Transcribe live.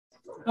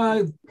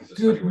Uh,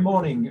 Good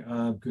morning,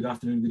 good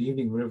afternoon, good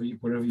evening,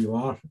 wherever you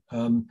are.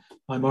 I'm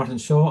Martin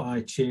Shaw.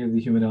 I chair the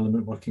Human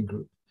Element Working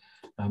Group,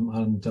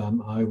 and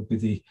I will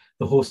be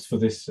the host for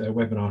this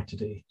webinar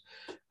today.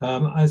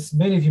 As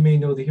many of you may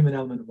know, the Human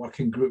Element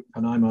Working Group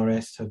and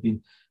IMarEST have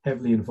been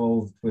heavily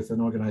involved with an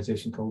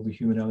organisation called the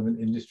Human Element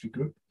Industry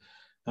Group,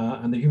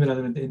 and the Human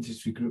Element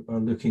Industry Group are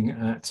looking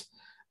at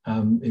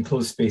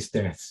enclosed space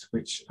deaths,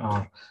 which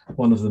are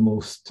one of the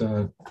most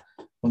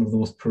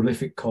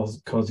prolific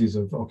causes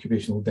of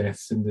occupational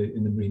deaths in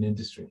the marine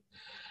industry.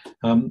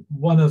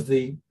 One of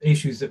the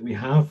issues that we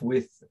have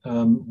with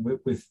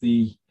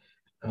the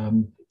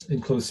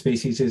enclosed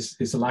species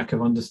is a lack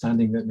of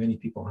understanding that many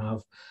people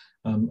have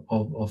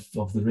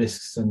of the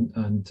risks and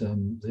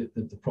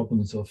the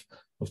problems of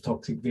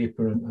toxic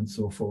vapor and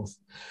so forth.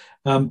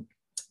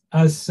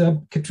 As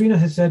Katrina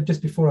has said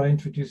just before I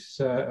introduce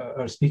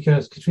our speaker,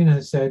 as Katrina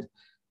has said,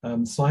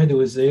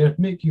 Slido is there.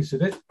 Make use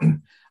of it.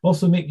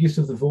 Also, make use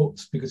of the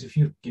votes, because if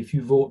you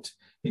vote,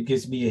 it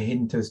gives me a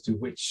hint as to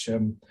which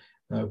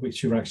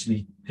you're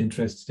actually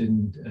interested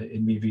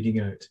in me reading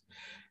out.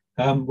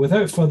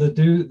 Without further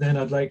ado, then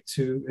I'd like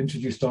to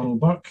introduce Donal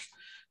Burke.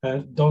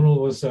 Donal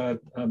was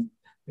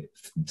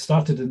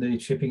started in the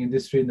shipping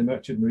industry in the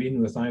merchant marine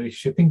with Irish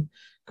Shipping,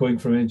 going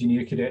from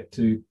engineer cadet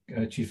to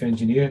chief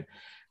engineer,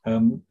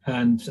 and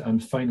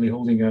finally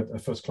holding a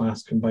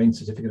first-class combined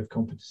certificate of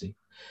competency.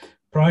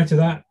 After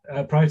that,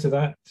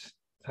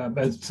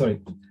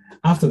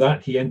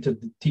 he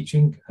entered the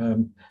teaching,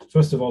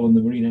 first of all in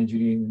the marine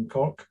engineering in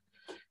Cork,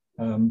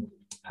 and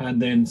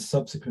then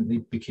subsequently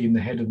became the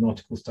head of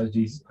nautical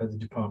studies at the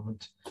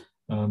department.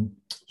 I'm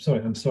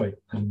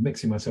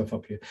mixing myself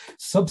up here.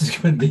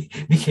 Subsequently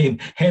became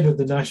head of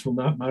the National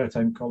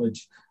Maritime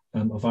College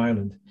of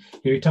Ireland.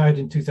 He retired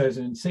in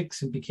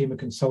 2006 and became a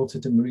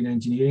consultant in marine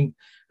engineering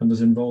and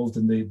was involved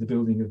in the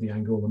building of the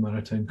Angola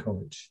Maritime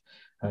College.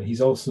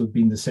 He's also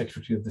been the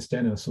secretary of the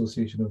Stena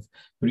Association of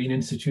Marine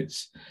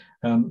Institutes,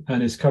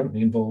 and is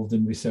currently involved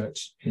in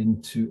research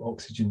into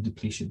oxygen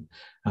depletion.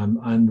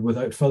 And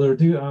without further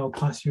ado, I'll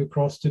pass you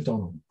across to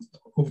Donal.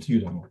 Over to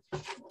you, Donal.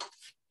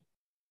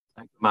 Thank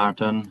you,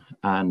 Martin,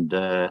 and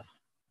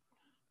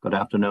good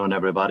afternoon,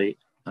 everybody.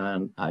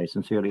 And I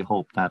sincerely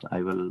hope that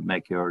I will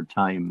make your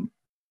time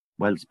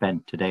well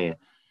spent today,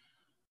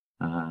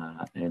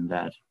 in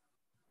that.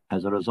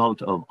 As a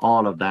result of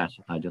all of that,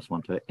 I just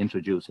want to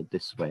introduce it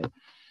this way.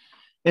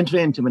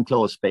 Entry into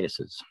enclosed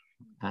spaces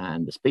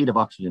and the speed of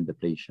oxygen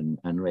depletion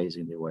and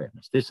raising the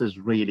awareness. This is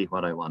really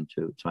what I want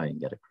to try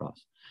and get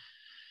across.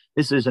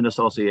 This is an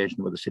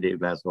association with the City of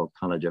Glasgow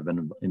College. I've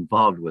been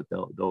involved with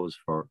those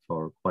for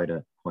quite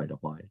a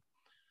while.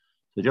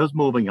 So just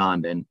moving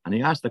on then, and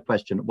he asked the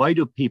question, why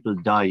do people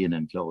die in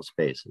enclosed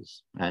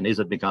spaces? And is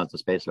it because the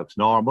space looks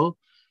normal,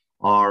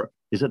 or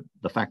is it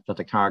the fact that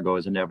the cargo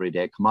is an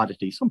everyday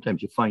commodity?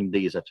 Sometimes you find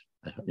these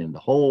in the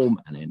home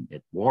and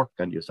at work,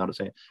 and you sort of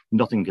say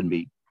nothing can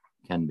be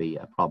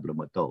a problem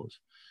with those.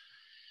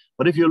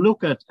 But if you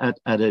look at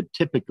a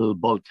typical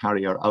bulk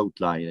carrier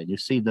outline and you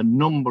see the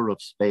number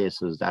of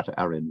spaces that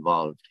are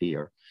involved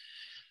here,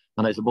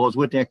 and I suppose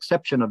with the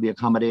exception of the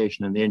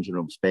accommodation and the engine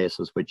room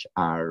spaces, which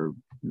are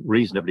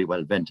reasonably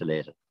well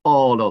ventilated,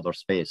 all other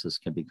spaces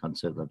can be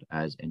considered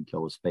as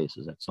enclosed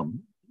spaces at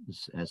some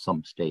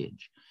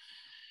stage.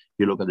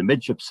 You look at the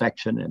midship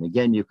section, and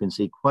again, you can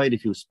see quite a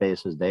few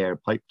spaces there,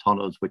 pipe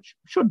tunnels, which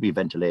should be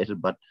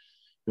ventilated, but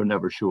you're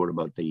never sure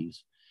about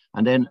these.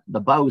 And then the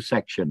bow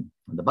section.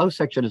 And the bow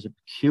section is a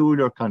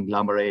peculiar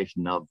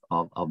conglomeration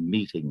of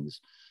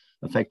meetings.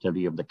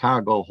 Effectively, you have the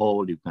cargo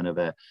hold, you kind of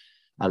a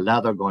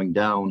ladder going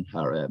down,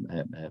 or a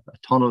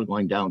tunnel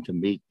going down to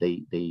meet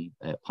the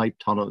pipe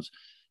tunnels.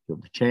 You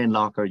have the chain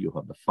locker, you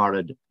have the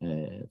forward,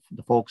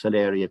 the forecastle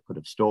area, could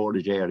have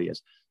storage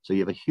areas. So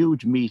you have a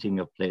huge meeting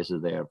of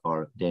places there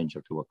for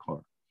danger to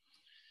occur.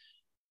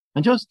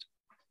 And just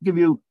give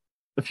you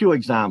a few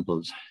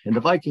examples. In the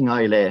Viking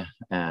Isle,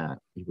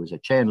 it was a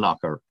chain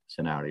locker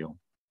scenario.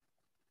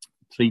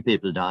 3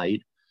 people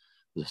died.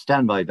 It was a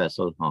standby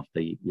vessel off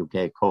the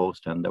UK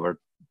coast, and there were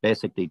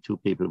basically 2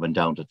 people went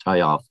down to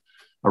tie off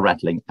a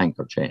rattling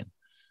anchor chain.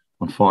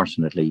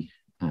 Unfortunately,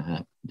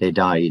 they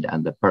died,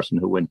 and the person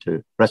who went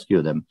to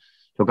rescue them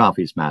took off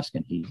his mask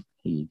and he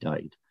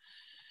died.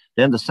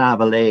 Then the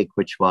Sava Lake,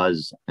 which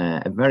was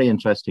a very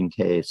interesting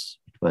case.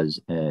 It was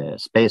a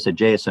space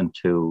adjacent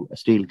to a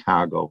steel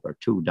cargo where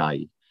 2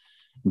 died.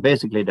 And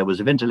basically, there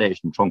was a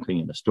ventilation trunking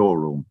in the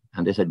storeroom,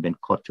 and this had been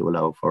cut to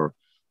allow for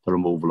the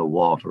removal of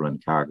water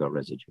and cargo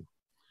residue.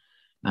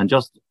 And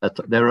just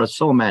there are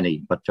so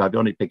many, but I've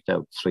only picked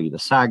out 3. The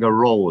Saga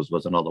Rose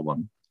was another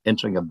one,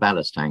 entering a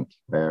ballast tank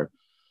where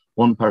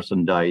one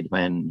person died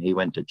when he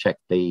went to check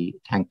the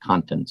tank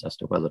contents as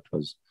to whether it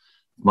was,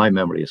 my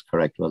memory is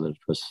correct, whether it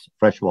was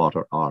fresh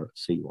water or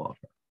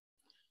seawater.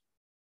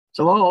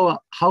 So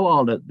how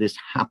all of this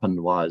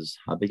happened was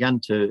I began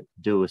to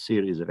do a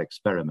series of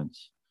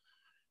experiments.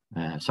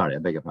 Raising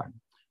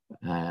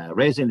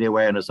the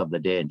awareness of the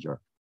dangers.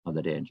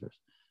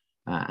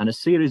 And a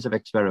series of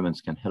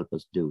experiments can help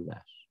us do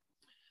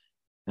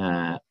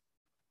that.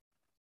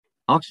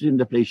 oxygen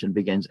depletion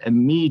begins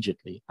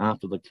immediately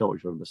after the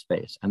closure of the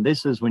space. And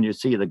this is when you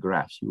see the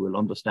graphs, you will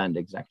understand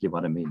exactly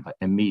what I mean by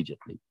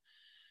immediately.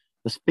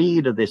 The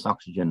speed of this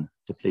oxygen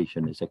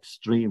depletion is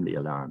extremely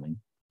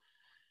alarming.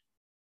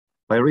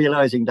 By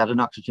realizing that an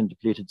oxygen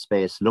depleted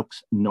space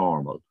looks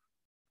normal,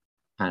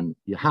 and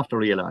you have to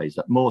realize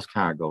that most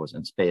cargoes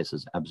and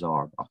spaces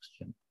absorb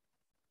oxygen.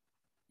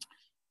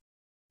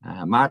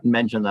 Martin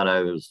mentioned that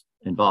I was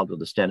involved with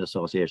the Stena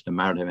Association of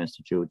Maritime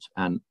Institutes,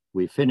 and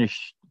we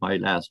finished, my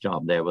last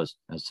job there was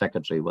as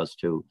secretary, was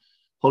to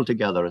pull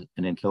together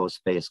an enclosed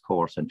space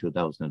course in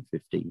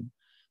 2015.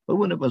 But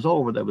when it was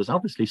over, there was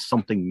obviously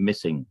something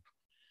missing.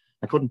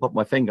 I couldn't put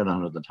my finger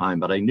on it at the time,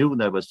 but I knew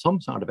there was some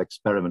sort of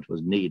experiment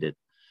was needed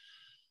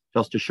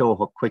just to show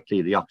how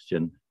quickly the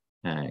oxygen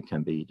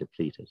can be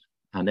depleted.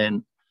 And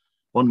then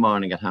one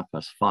morning at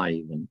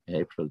 5:30 in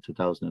April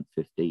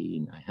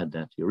 2015, I had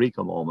that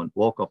eureka moment,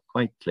 woke up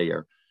quite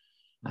clear,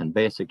 and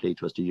basically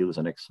it was to use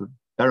an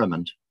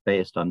experiment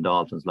based on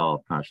Dalton's law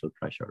of partial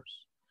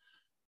pressures.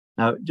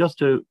 Now,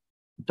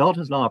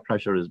 Dalton's law of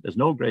pressure there's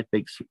no great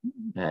big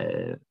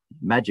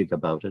magic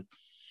about it.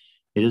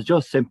 It is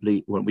just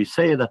simply, when we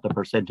say that the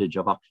percentage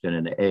of oxygen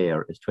in the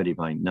air is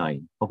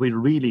 20.9, what we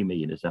really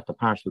mean is that the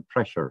partial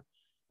pressure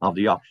of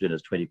the oxygen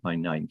is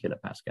 20.9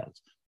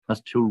 kilopascals.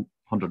 That's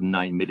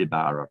 209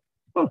 millibar, or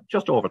well,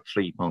 just over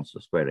 3 pounds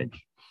per square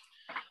inch.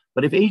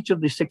 But if each of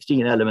the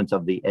 16 elements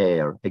of the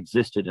air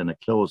existed in a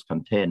closed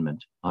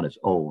containment on its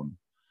own,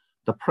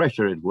 the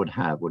pressure it would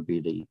have would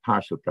be the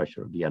partial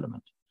pressure of the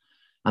element.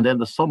 And then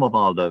the sum of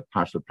all the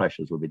partial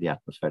pressures would be the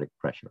atmospheric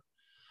pressure.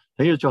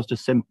 So here's just a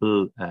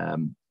simple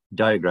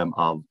diagram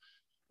of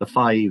the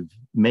 5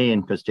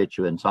 main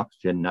constituents: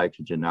 oxygen,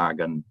 nitrogen,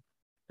 argon,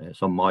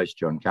 some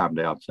moisture, and carbon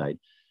dioxide,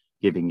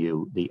 giving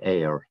you the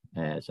air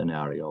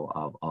scenario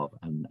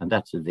and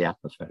that's the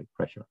atmospheric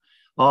pressure.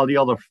 All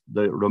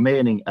the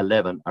remaining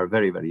 11 are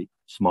very, very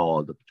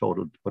small. The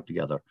total put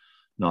together,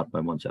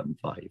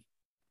 0.175.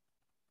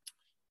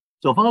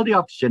 So if all the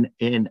oxygen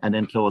in an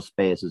enclosed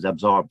space is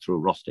absorbed through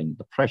rusting,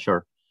 the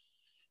pressure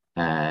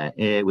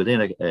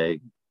within a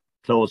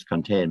closed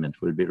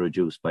containment will be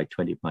reduced by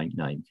 20.9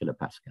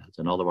 kilopascals.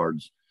 In other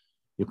words,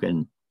 you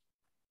can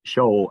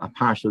show a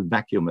partial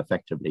vacuum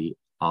effectively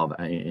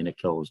in a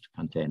closed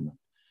containment.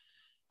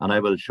 And I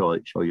will show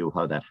you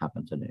how that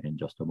happens in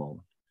just a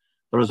moment.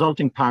 The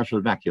resulting partial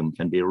vacuum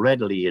can be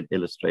readily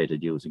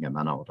illustrated using a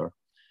manometer,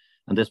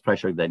 and this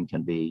pressure then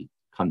can be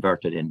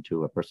converted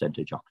into a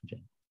percentage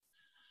oxygen.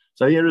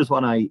 So here is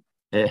what I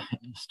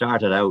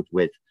started out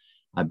with.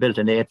 I built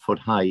an 8-foot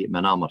high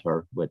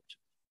manometer with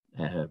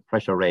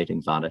pressure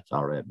ratings on it,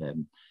 or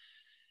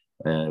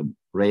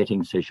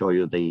ratings to show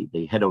you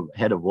the head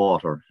of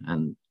water,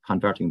 and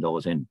converting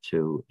those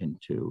into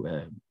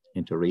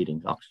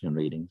readings, oxygen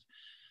readings.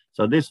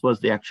 So this was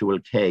the actual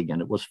keg,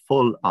 and it was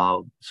full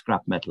of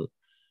scrap metal.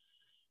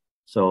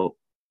 So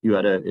you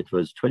had it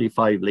was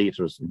 25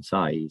 liters in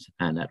size,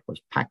 and that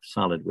was packed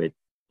solid with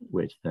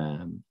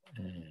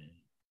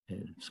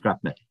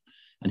scrap metal.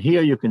 And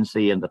here you can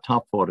see in the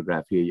top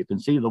photograph here, you can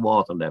see the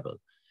water level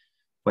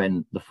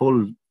when the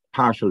full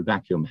partial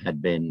vacuum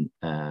had been,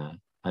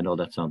 I know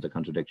that sounds a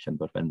contradiction,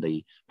 but when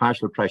the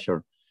partial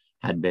pressure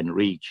had been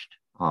reached,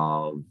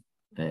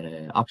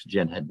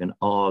 oxygen had been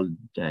all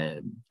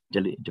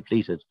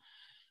depleted,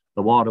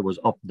 the water was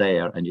up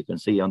there, and you can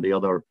see on the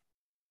other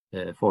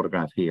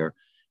photograph here,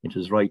 it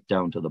was right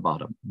down to the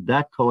bottom.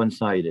 That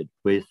coincided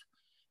with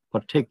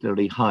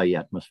particularly high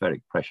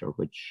atmospheric pressure,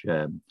 which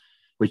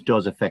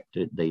does affect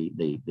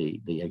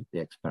the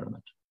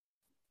experiment.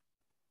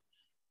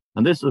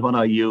 And this is what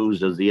I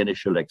used as the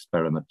initial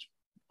experiment.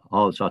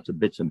 All sorts of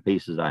bits and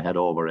pieces I had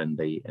over in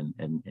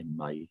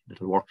my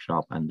little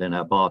workshop, and then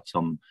I bought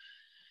some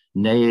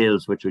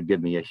nails, which would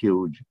give me a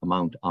huge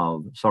amount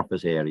of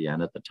surface area.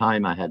 And at the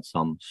time, I had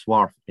some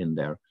swarf in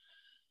there,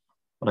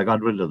 but I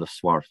got rid of the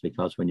swarf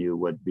because when you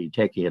would be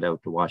taking it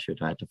out to wash it,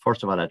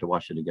 first of all, I had to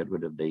wash it to get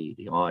rid of the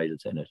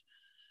oils in it,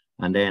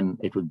 and then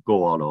it would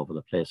go all over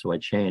the place. So I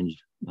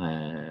changed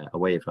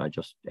away from it. I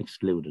just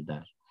excluded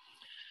that.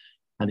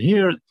 And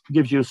here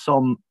gives you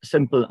some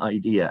simple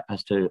idea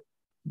as to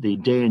the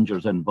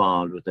dangers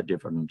involved with the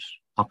different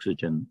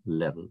oxygen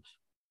levels.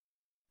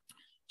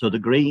 So the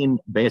green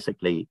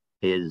basically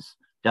is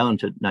down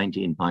to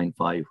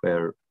 19.5,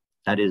 where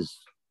that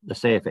is the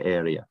safe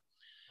area.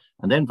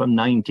 And then from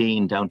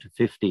 19 down to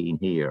 15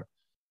 here,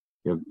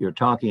 you're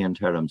talking in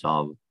terms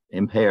of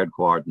impaired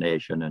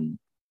coordination and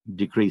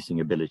decreasing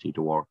ability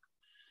to work.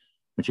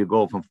 But you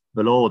go from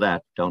below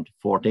that down to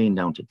 14,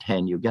 down to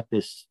 10, you get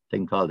this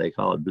thing they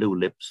call blue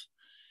lips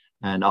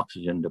and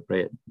oxygen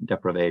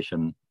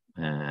deprivation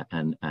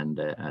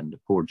and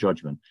poor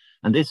judgment.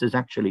 And this is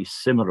actually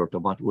similar to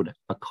what would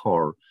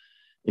occur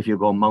if you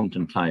go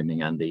mountain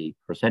climbing, and the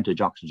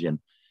percentage oxygen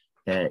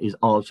is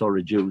also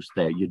reduced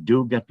there. You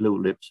do get blue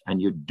lips,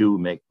 and you do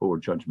make poor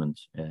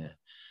judgments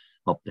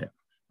up there.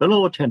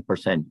 Below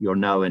 10%, you're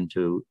now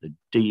into the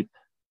deep,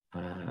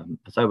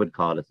 as I would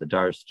call it, the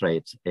dire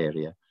straits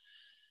area.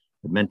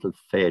 mental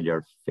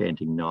failure,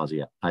 fainting,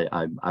 nausea.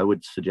 I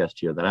would suggest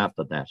to you that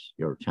after that,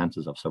 your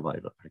chances of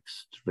survival are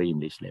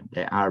extremely slim.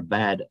 They are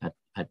bad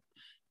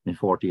in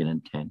 14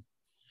 and 10.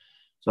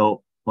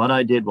 So what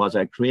I did was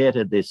I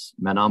created this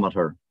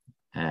manometer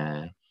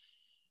and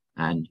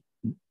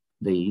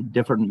the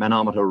different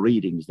manometer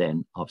readings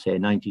then of, say,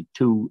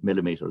 92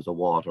 millimeters of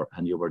water,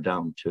 and you were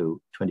down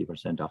to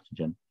 20%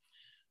 oxygen,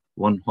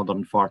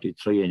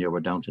 143, and you were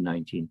down to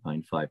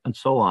 19.5, and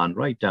so on,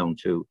 right down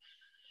to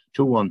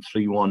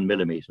 2131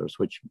 millimeters,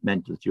 which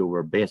meant that you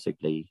were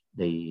basically,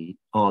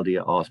 all the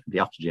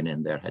oxygen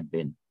in there had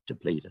been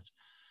depleted.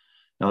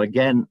 Now,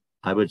 again,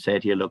 I would say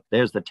to you, look,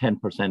 there's the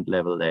 10%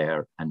 level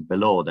there, and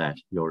below that,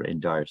 you're in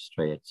dire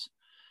straits.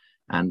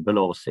 And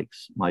below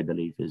 6, my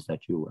belief is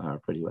that you are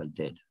pretty well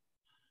dead.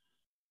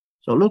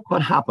 So look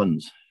what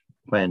happens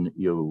when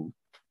you,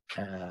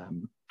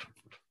 the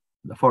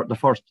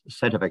first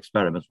set of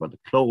experiments were the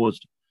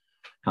closed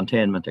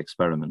containment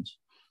experiments,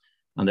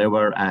 and they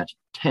were at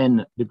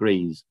 10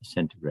 degrees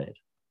centigrade.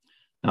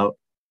 Now,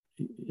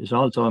 it's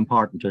also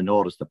important to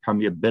notice the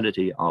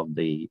permeability of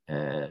the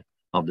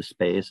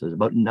space is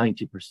about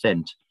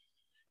 90%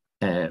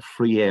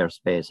 free air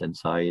space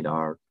inside,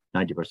 or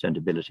 90%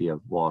 ability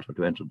of water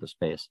to enter the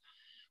space.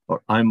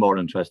 But I'm more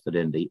interested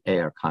in the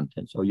air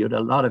content. So you had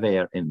a lot of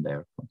air in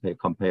there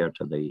compared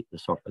to the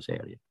surface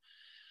area.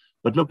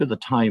 But look at the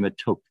time it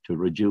took to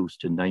reduce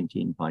to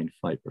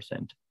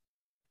 19.5%,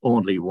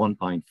 only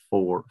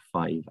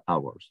 1.45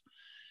 hours.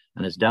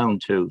 And it's down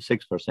to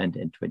 6%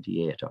 in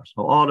 28 hours.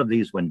 So all of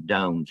these went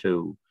down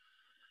to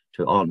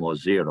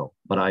almost zero.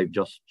 But I've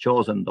just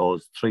chosen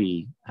those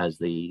three as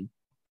the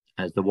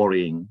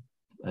worrying,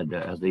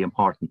 as the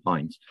important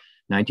points.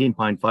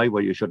 19.5,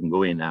 where you shouldn't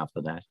go in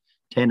after that.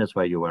 10 is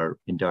where you are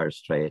in dire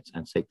straits,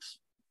 and 6,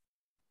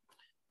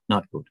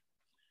 not good.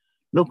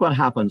 Look what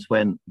happens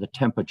when the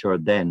temperature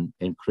then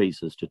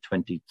increases to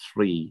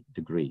 23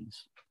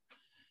 degrees.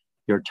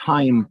 Your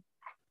time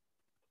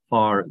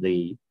for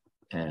the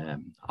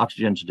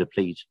oxygen to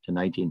deplete to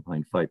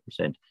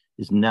 19.5%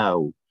 is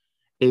now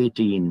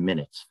 18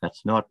 minutes.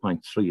 That's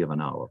 0.3 of an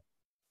hour.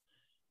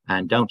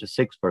 And down to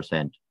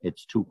 6%,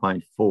 it's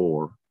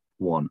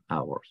 2.41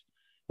 hours.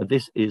 But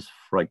this is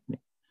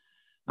frightening.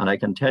 And I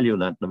can tell you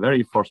that the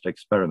very first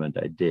experiment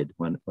I did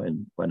when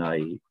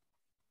I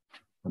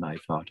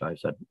thought, I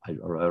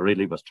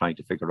really was trying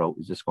to figure out,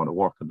 is this going to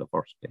work in the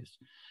first place?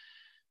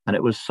 And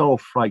it was so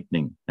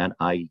frightening that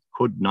I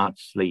could not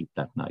sleep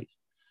that night.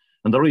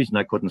 And the reason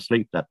I couldn't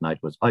sleep that night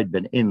was I'd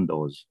been in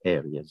those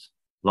areas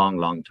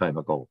long time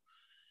ago.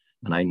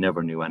 And I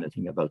never knew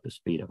anything about the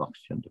speed of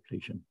oxygen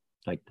depletion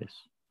like this.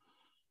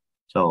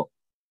 So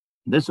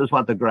this is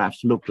what the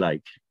graphs look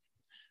like.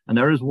 And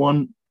there is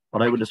one,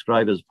 what I would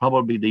describe as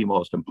probably the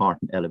most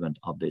important element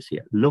of this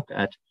here. Look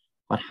at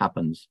what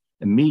happens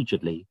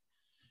immediately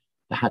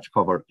the hatch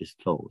cover is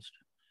closed.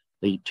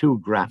 The two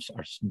graphs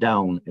are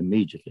down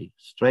immediately,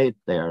 straight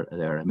there.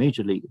 They're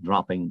immediately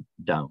dropping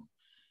down.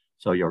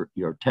 So you're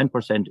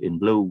 10% in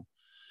blue,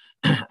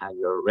 and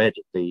you're red,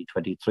 the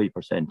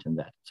 23% in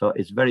that. So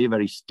it's very,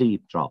 very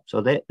steep drop. So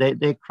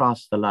they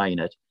cross the line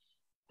at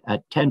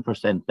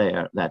 10%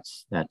 there.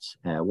 That's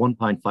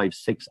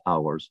 1.56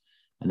 hours.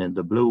 And in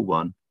the blue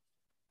one,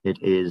 it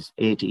is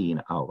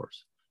 18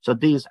 hours. So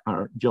these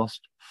are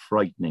just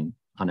frightening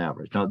on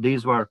average. Now,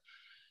 these were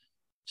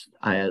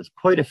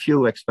quite a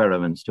few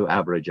experiments to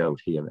average out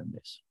here in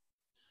this.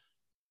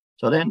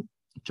 So then,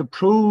 to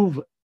prove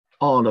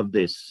all of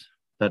this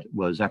that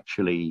was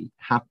actually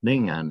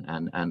happening and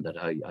that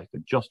I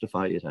could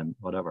justify it and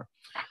whatever,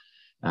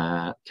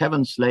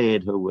 Kevin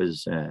Slade, who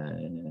was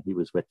he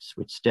was with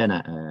Stena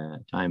at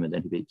a time, and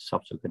then he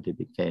subsequently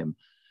became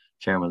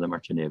chairman of the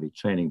Merchant Navy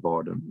Training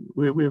Board, and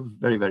we have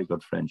very, very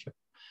good friendship.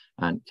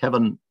 And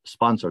Kevin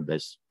sponsored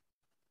this.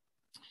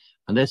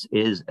 And this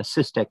is a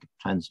Systec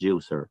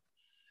transducer.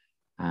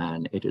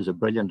 And it is a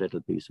brilliant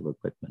little piece of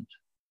equipment.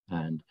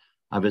 And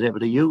I was able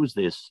to use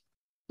this,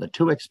 the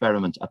two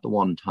experiments at the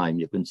one time.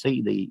 You can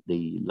see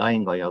the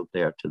line going out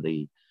there to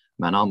the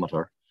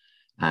manometer,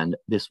 and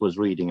this was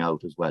reading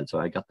out as well. So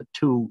I got the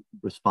two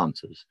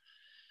responses.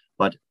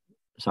 But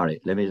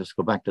sorry, let me just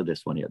go back to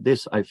this one here.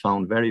 This I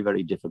found very,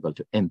 very difficult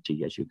to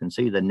empty. As you can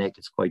see, the neck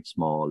is quite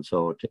small.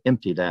 So to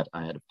empty that,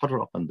 I had to put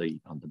her up on the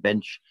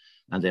bench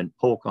and then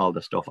poke all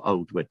the stuff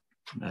out with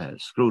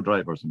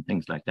screwdrivers and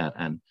things like that.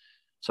 And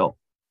so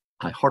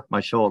I hurt my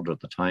shoulder at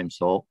the time,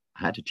 so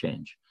I had to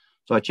change.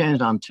 So I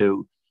changed on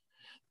to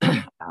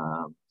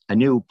a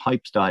new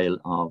pipe style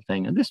of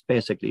thing. And this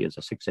basically is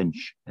a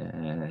 6-inch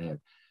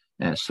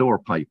sewer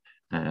pipe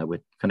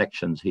with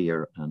connections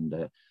here.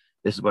 And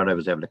this is where I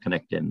was able to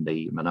connect in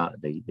the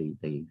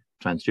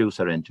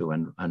transducer into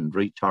and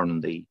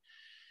return the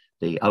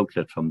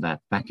outlet from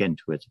that back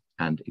into it.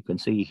 And you can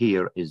see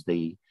here is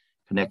the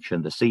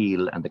connection, the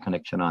seal, and the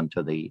connection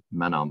onto the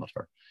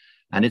manometer.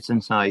 And it's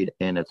inside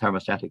in a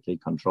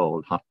thermostatically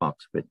controlled hot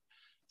box with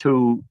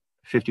two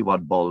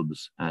 50-watt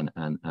bulbs and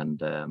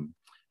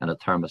a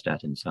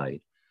thermostat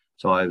inside.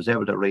 So I was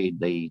able to read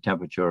the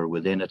temperature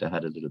within it. I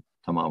had a little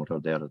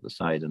thermometer there at the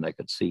side, and I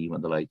could see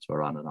when the lights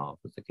were on and off,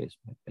 as the case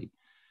might be.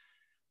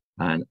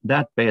 And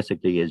that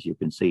basically is, you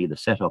can see the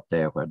setup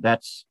there where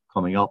that's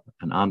coming up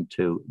and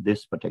onto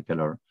this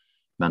particular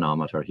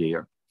manometer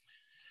here.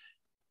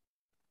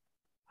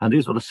 And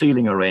these were the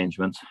sealing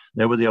arrangements.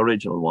 They were the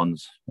original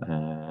ones.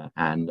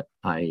 And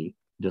I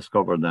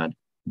discovered that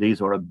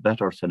these were a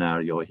better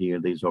scenario here.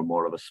 These were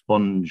more of a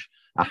sponge,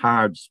 a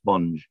hard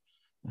sponge,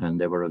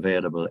 and they were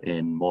available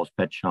in most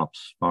pet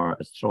shops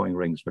as throwing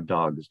rings for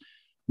dogs.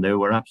 They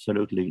were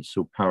absolutely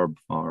superb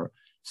for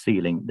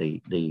sealing the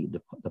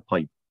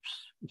pipes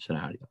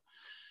scenario.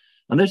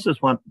 And this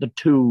is what the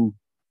two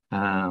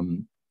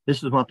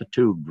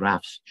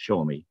graphs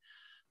show me,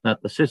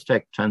 that the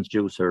Systech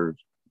transducer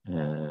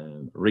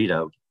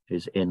readout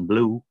is in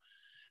blue,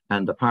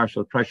 and the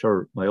partial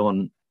pressure, my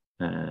own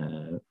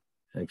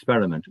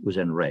experiment, was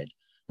in red.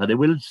 Now they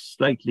will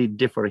slightly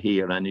differ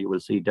here, and you will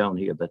see down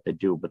here that they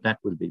do, but that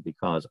will be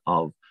because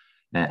of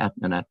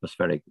an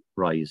atmospheric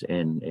rise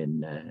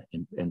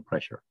in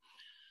pressure.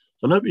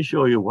 So let me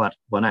show you what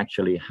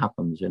actually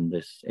happens in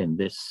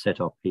this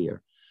setup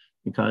here,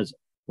 because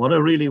what I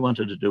really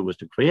wanted to do was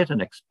to create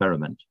an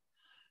experiment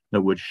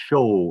that would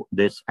show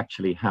this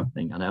actually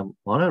happening. And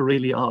all I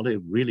really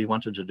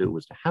wanted to do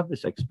was to have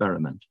this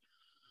experiment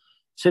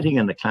sitting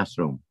in the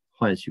classroom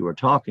whilst you were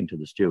talking to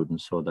the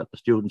students, so that the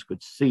students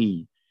could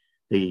see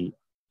the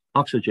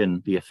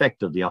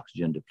effect of the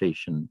oxygen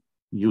depletion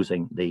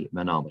using the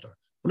manometer.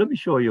 But let me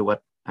show you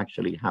what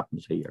actually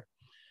happens here.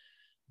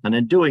 And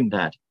in doing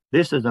that,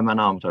 this is a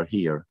manometer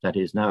here that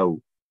is now,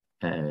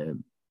 the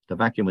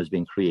vacuum has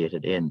been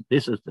created in.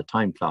 This is the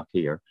time clock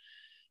here.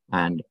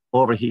 And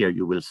over here,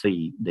 you will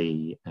see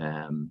the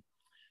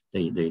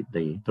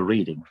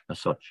reading as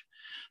such.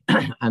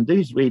 And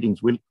these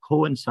readings will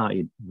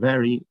coincide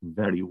very,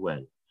 very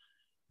well.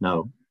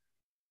 Now,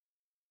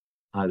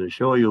 I will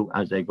show you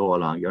as they go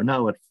along. You're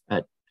now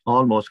at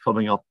almost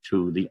coming up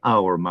to the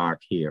hour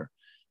mark here.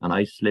 And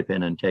I slip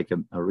in and take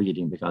a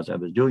reading, because I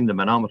was doing the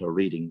manometer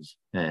readings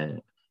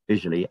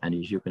visually. And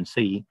as you can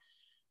see,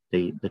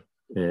 the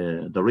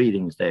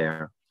readings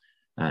there,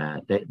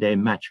 they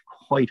match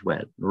quite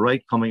well,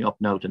 right coming up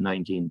now to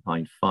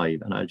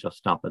 19.5. And I'll just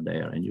stop it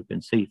there. And you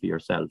can see for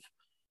yourself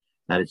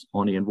that it's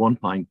only in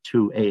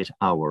 1.28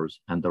 hours,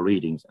 and the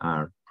readings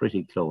are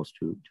pretty close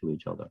to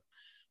each other.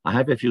 I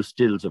have a few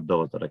stills of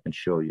those that I can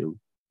show you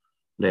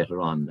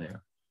later on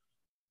there.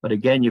 But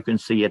again, you can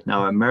see it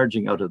now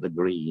emerging out of the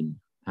green.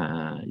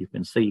 You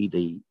can see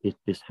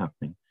this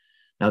happening.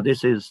 Now,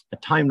 this is a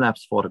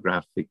time-lapse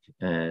photographic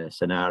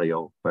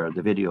scenario where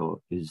the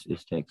video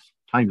takes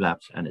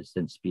time-lapse and it's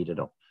then speeded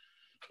up.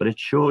 But it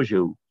shows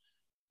you,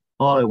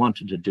 all I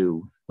wanted to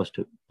do was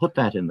to put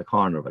that in the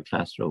corner of a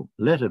classroom,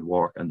 let it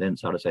work, and then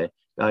sort of say,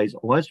 guys,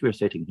 whilst we're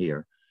sitting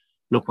here,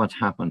 look what's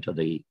happened to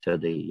the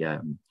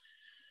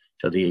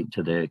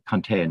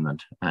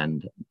containment,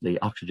 and the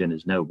oxygen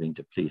is now being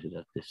depleted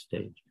at this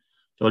stage.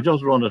 So I'll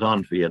just run it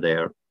on for you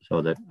there,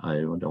 so that I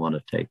don't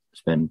want to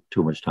spend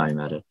too much time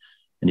at it.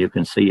 And you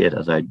can see it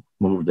as I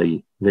move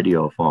the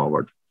video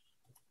forward.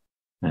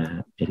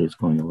 It is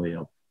going way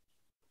up.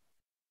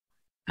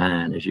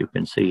 And as you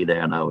can see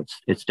there now,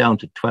 it's down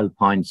to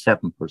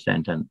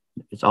 12.7%, and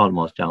it's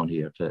almost down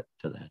here to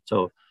that.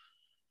 So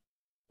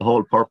the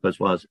whole purpose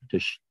was to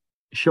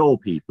show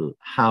people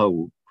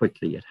how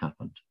quickly it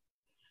happened.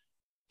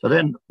 So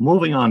then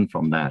moving on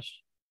from that,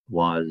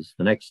 was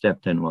the next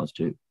step then was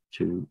to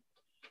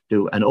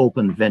do an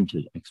open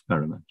vented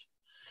experiment.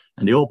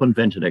 And the open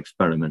vented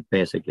experiment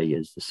basically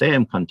is the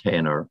same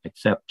container,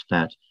 except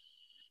that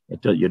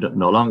you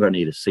no longer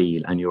need a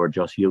seal, and you're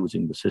just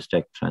using the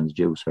Systech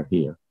transducer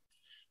here.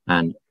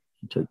 And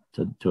to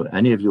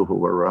any of you who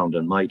were around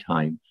in my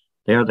time,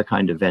 they're the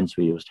kind of vents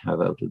we used to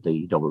have out of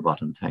the double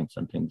bottom tanks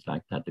and things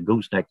like that. The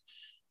gooseneck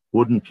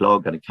wooden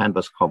plug and a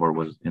canvas cover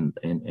was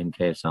in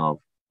case of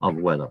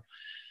weather.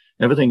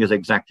 Everything is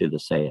exactly the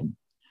same.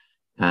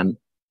 And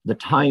the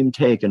time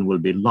taken will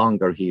be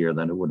longer here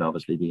than it would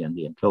obviously be in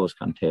the enclosed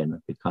container,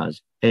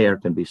 because air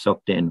can be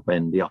sucked in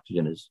when the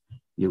oxygen is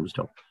used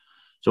up.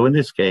 So in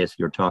this case,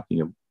 you're talking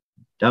of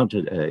down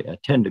to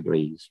 10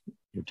 degrees,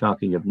 you're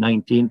talking of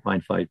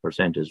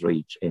 19.5% is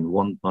reached in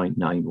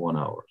 1.91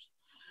 hours,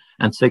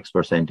 and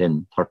 6%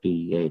 in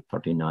 38,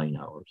 39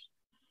 hours.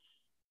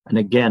 And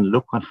again,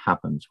 look what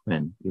happens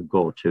when you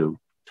go to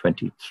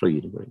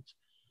 23 degrees.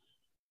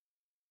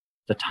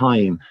 The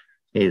time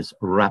is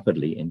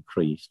rapidly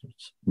increased.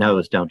 Now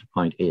it's down to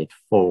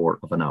 0.84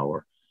 of an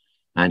hour,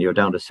 and you're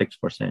down to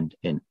 6%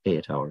 in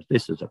 8 hours.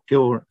 This is a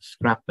pure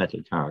scrap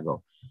metal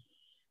cargo.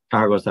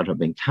 Cargoes that have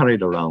been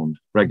carried around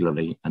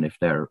regularly, and if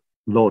they're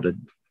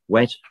loaded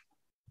wet,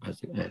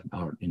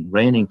 or in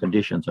raining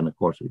conditions, and of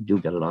course we do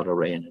get a lot of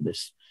rain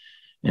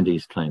in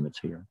these climates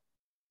here.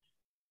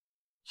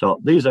 So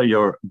these are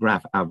your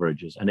graph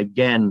averages. And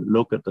again,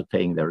 look at the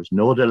thing, there is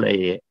no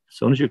delay. As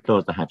soon as you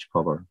close the hatch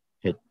cover,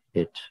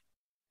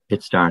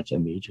 it starts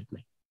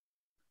immediately.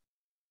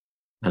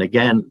 And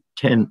again,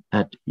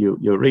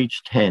 you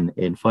reach 10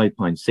 in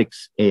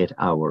 5.68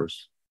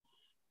 hours.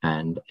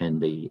 and in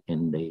the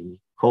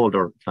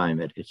colder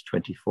climate, it's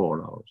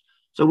 24 hours.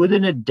 So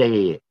within a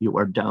day, you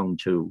are down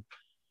to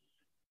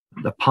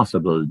the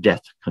possible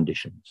death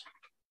conditions.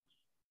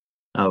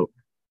 Now,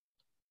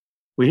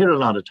 we hear a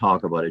lot of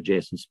talk about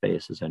adjacent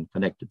spaces and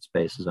connected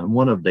spaces, and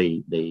one of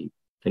the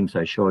things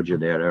I showed you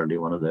there earlier,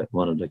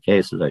 one of the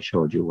cases I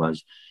showed you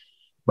was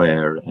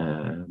where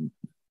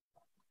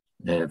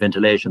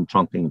ventilation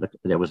trunking,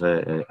 there was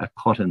a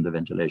cut in the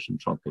ventilation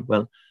trunking.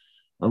 Well,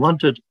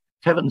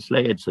 Kevin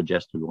Slade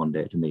suggested one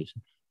day to me,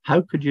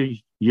 how could you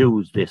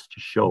use this to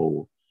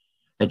show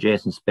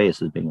adjacent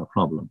spaces being a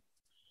problem?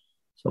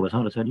 So I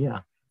thought, I said, yeah.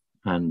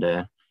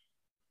 And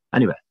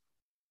anyway,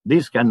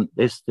 any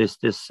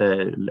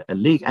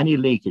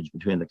leakage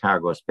between the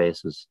cargo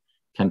spaces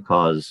can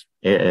cause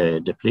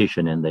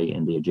depletion in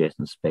the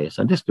adjacent space.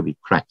 And this could be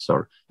cracks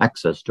or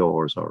access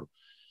doors or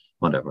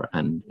whatever.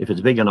 And if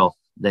it's big enough,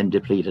 then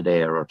depleted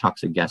air or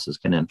toxic gases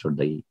can enter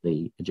the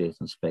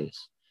adjacent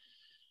space.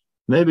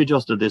 Maybe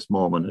just at this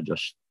moment,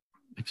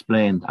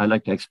 I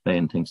like to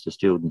explain things to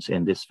students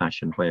in this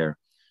fashion where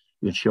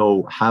you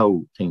show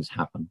how things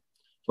happen.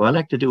 So I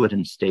like to do it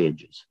in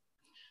stages.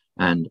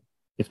 And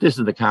if this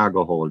is the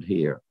cargo hold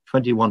here,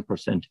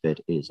 21% of it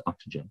is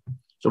oxygen.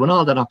 So when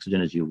all that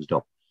oxygen is used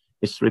up,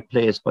 it's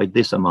replaced by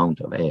this amount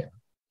of air,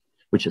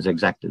 which is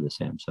exactly the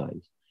same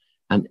size.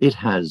 And it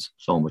has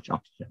so much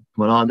oxygen.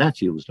 When all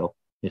that's used up,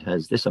 it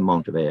has this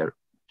amount of air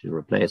to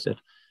replace it,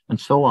 and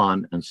so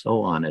on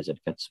as it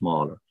gets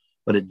smaller.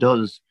 But it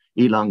does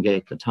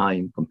elongate the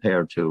time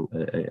compared to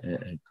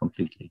a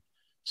completely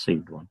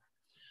sealed one.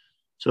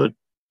 So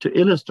to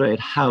illustrate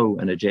how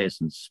an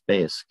adjacent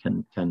space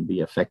can be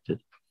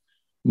affected,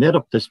 made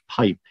up this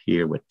pipe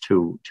here with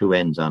two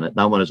ends on it.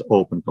 That one is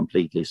open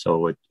completely,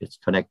 so it's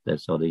connected.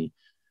 So the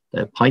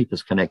pipe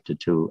is connected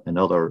to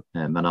another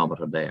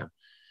manometer there.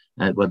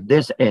 But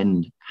this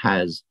end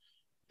has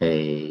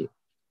a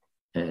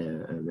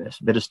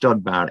bit of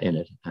stud bar in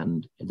it,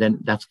 and then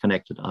that's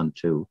connected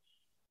onto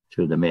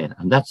the main,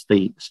 and that's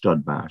the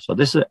stud bar. So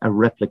this is a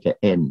replica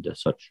end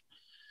as such.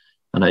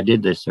 And I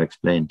did this to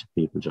explain to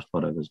people just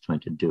what I was trying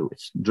to do.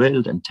 It's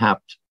drilled and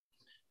tapped,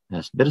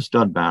 has a bit of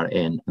stud bar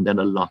in, and then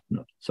a lock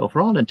nut. So for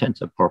all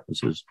intents and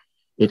purposes,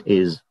 it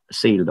is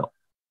sealed up,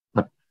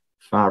 but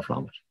far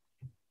from it.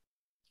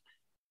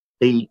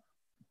 The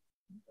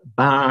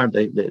bar,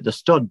 the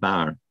stud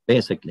bar,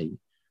 basically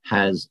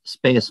has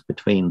space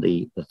between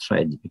the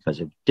threads, because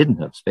if it didn't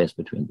have space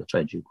between the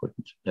threads,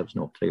 there was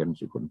no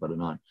clearance, you couldn't put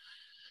it on.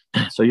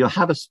 So you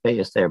have a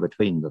space there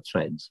between the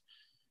threads.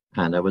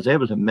 And I was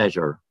able to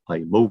measure by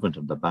movement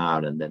of the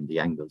bar and then the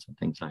angles and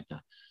things like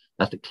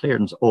that the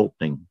clearance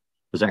opening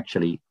was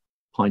actually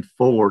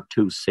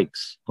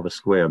 0.426 of a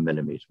square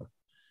millimeter.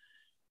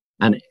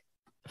 And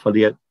for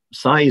the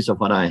size of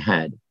what I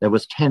had, there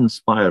was 10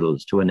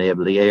 spirals to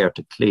enable the air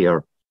to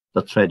clear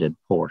the threaded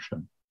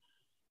portion.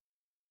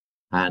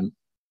 And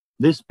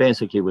this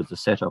basically was the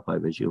setup I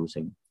was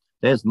using.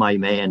 There's my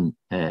main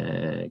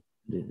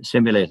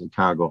simulated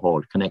cargo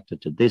hold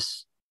connected to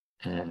this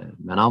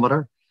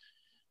manometer.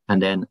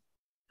 And then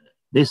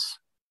this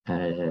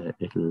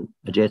little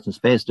adjacent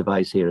space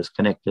device here is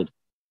connected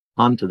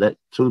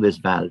through this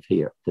valve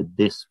here to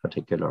this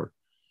particular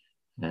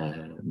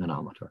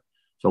manometer.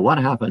 So what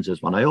happens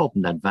is when I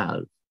open that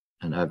valve,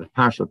 and I have a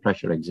partial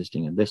pressure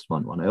existing in this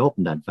one, when I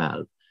open that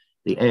valve,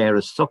 the air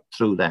is sucked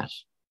through that,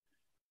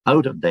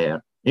 out of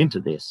there, into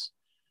this,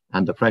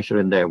 and the pressure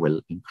in there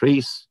will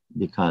increase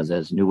because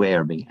there's new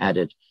air being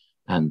added,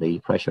 and the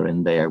pressure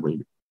in there will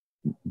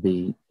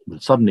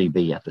suddenly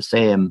be at the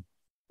same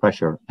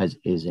pressure as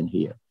is in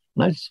here.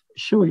 And I'll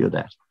show you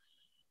that.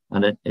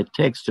 And it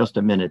takes just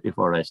a minute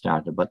before I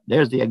started, but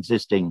there's the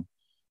existing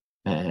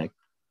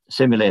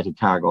simulated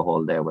cargo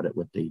hold there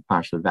with the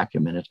partial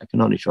vacuum in it. I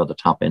can only show the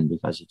top end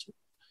because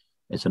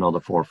it's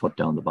another 4 foot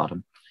down the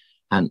bottom.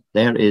 And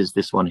there is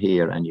this one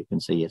here, and you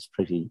can see it's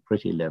pretty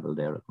level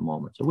there at the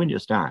moment. So when you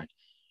start,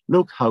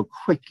 look how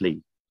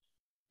quickly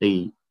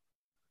the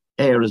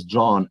air is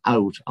drawn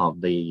out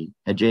of the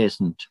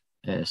adjacent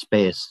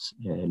space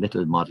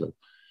little model.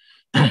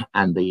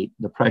 And the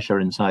pressure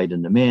inside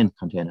in the main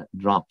container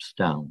drops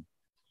down.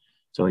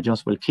 So it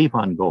just will keep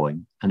on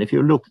going. And if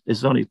you look,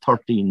 it's only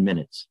 13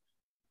 minutes.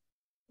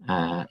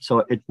 So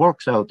it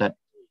works out that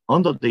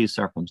under these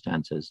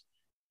circumstances,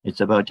 it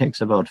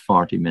takes about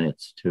 40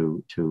 minutes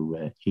to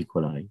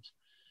equalize.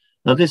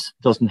 Now, this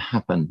doesn't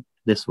happen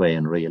this way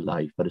in real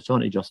life, but it's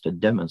only just to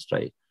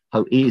demonstrate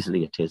how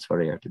easily it is for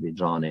air to be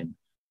drawn in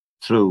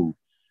through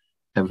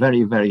a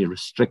very, very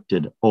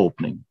restricted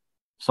opening.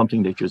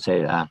 Something that you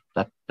say,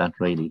 that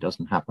really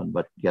doesn't happen,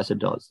 but yes, it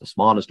does. The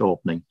smallest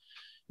opening,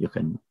 you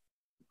can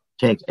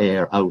take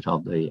air out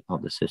of the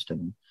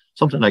system.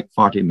 Something like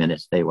 40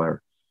 minutes, they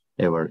were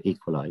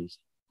equalized.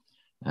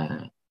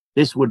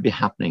 This would be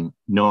happening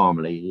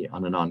normally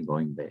on an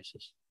ongoing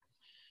basis.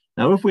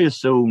 Now, if we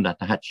assume that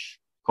the hatch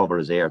cover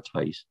is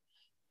airtight,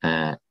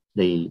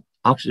 the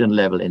oxygen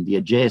level in the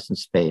adjacent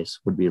space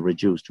would be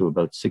reduced to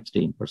about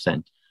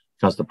 16%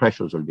 because the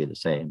pressures will be the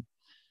same.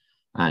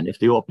 And if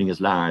the opening is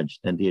large,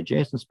 then the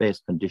adjacent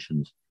space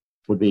conditions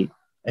would be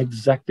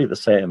exactly the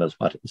same as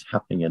what is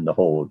happening in the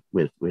hold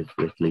with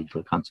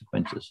lethal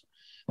consequences.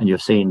 And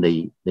you've seen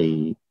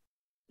the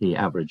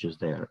averages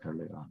there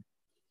earlier on.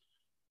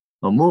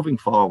 Now, moving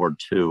forward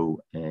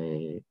to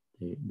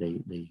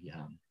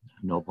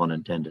no pun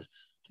intended,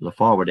 to the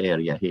forward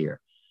area here,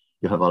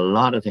 you have a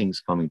lot of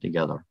things coming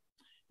together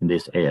in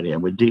this area,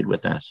 and we'll deal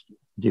with that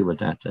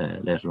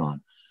later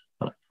on.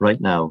 But right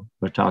now,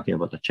 we're talking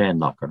about the chain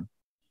locker.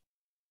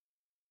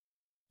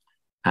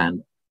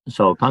 And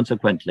so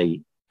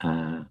consequently,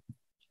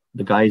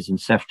 the guys in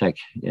SEFTEC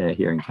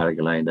here in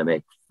Carrigaline, they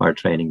make fire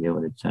training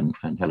units and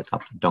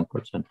helicopter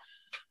dunkers. And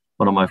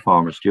one of my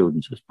former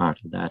students was part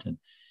of that. And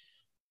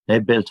they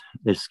built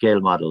this scale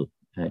model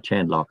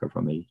chain locker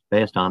for me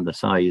based on the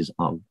size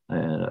of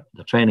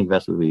the training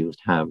vessel we used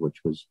to have,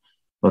 which was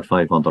about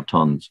 500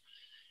 tons.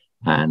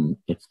 And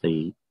it's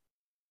the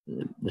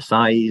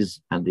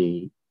size and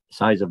the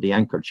size of the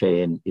anchor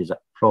chain is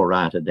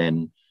prorated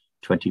then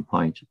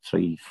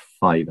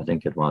 20.35, I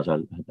think it was.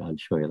 I'll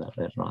show you that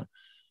later on.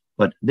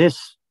 But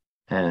this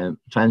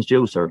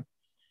transducer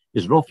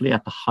is roughly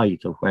at the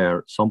height of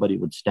where somebody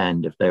would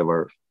stand if they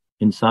were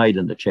inside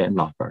in the chain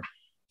locker,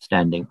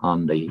 standing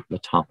on the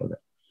top of it.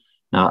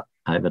 Now,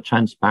 I have a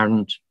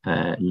transparent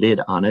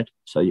lid on it,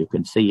 so you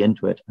can see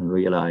into it and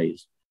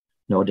realize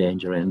no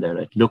danger in there.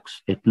 It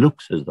looks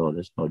as though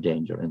there's no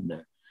danger in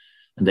there.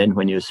 And then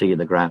when you see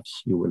the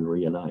graphs, you will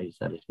realize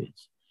that it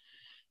is.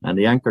 And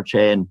the anchor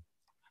chain,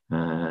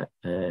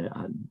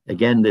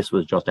 again, this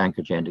was just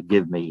anchor chain to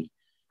give me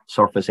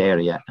surface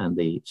area, and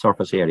the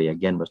surface area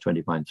again was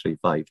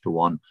 20.35 to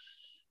 1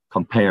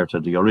 compared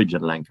to the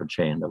original anchor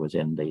chain that was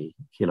in the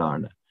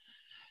Killarney.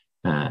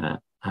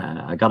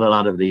 I got a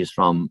lot of these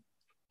from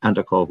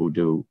Antico, who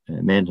do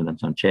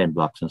maintenance on chain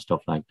blocks and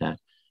stuff like that.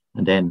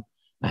 And then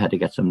I had to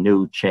get some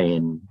new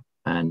chain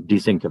and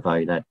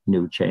desincify that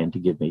new chain to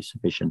give me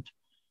sufficient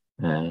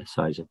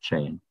size of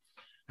chain.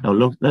 Now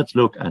let's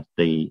look at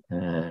the,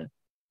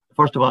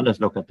 first of all, let's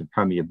look at the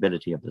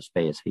permeability of the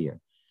space here.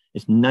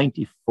 It's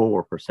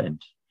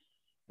 94%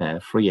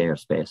 free air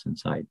space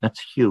inside.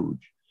 That's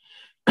huge.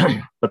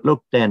 But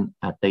look then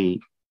at the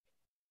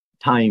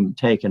time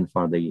taken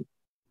for the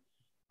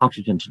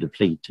oxygen to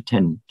deplete to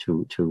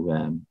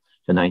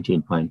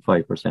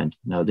 19.5%.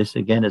 Now this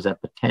again is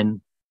at the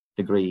 10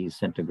 degrees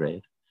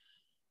centigrade.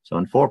 So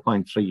in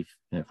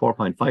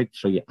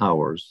 4.53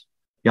 hours,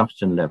 the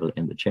oxygen level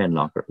in the chain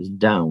locker is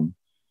down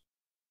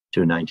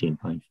to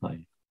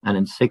 19.5.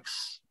 And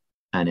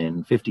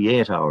in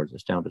 58 hours,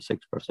 it's down to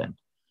 6%.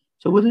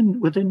 So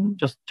within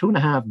just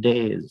 2.5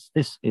 days,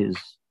 this is,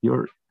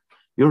 you're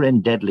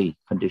in deadly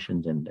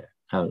conditions in there.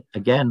 Now,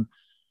 again,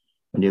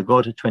 when you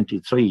go to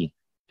 23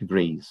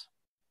 degrees,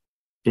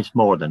 it's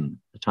more than,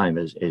 the time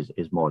is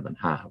more than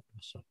half.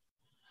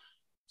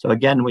 So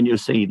again, when you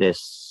see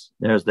this,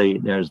 there's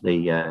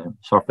the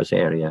surface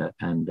area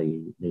and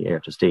the air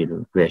to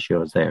steel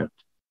ratio is there,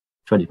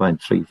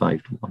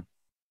 20.35 to 1.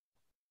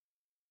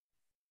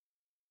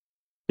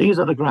 These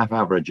are the graph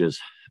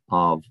averages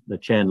of the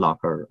chain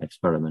locker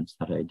experiments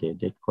that I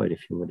did quite a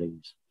few of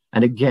these.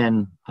 And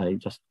again, I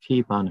just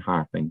keep on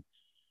harping.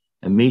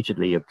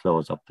 Immediately you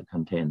close up the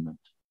containment,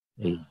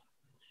 the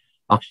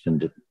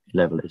oxygen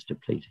level is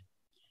depleted.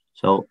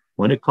 So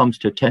when it comes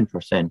to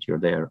 10%, you're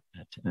there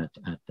at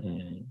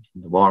in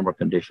the warmer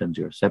conditions,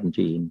 you're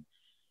 17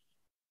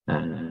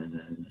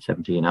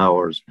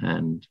 hours,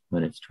 and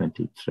when it's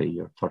 23,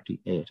 you're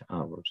 38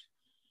 hours.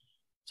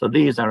 So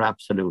these are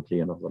absolutely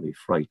and utterly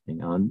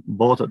frightening. On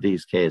both of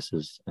these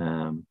cases,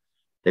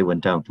 they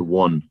went down to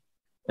 1%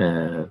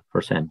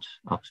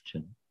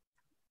 oxygen.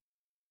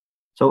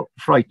 So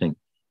frightening.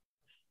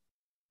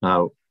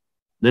 Now,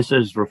 this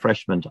is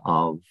refreshment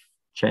of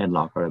chain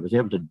locker. I was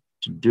able to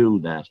do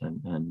that,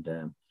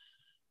 and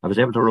I was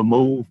able to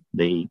remove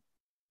the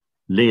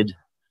lid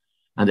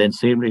and then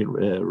simply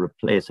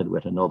replace it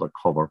with another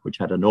cover, which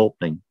had an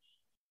opening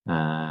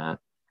that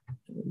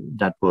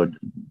would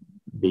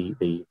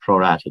be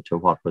prorated to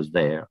what was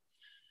there.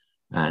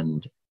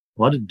 And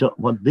what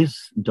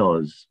this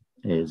does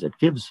is it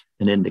gives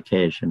an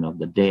indication of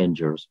the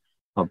dangers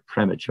of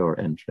premature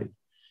entry.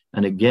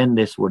 And again,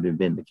 this would have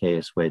been the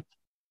case with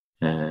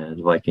the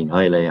Viking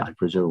Islay, I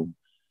presume,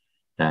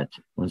 that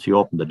once you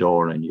open the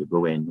door and you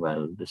go in,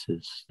 well, this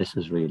is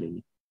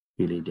really,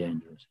 really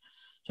dangerous.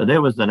 So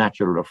there was the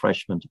natural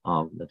refreshment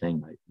of the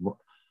thing. I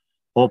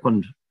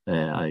opened,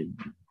 I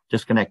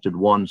disconnected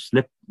one,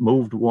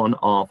 moved one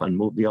off and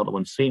moved the other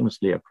one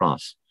seamlessly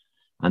across.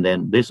 And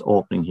then this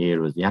opening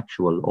here is the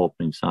actual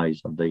opening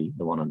size of the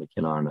one on the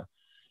Killarney.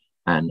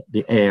 And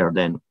the air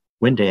then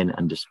went in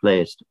and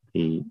displaced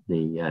the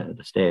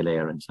stale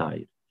air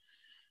inside.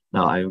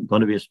 Now, I'm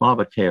going to be a small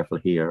bit careful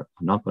here.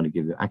 I'm not going to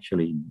give you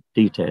actually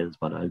details,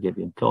 but I'll give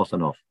you close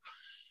enough.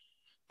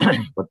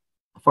 But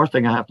the first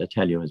thing I have to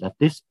tell you is that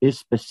this is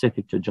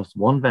specific to just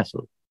one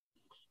vessel,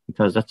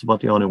 because that's about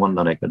the only one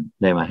that I could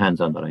lay my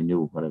hands on that I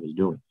knew what I was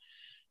doing.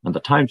 And the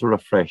time to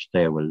refresh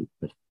there will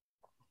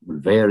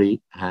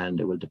vary,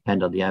 and it will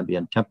depend on the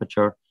ambient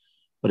temperature,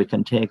 but it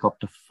can take up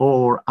to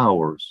 4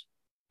 hours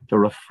to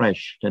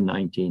refresh to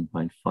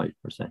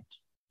 19.5%.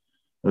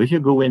 Now, if you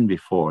go in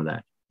before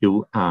that,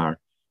 you are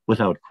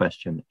without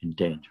question in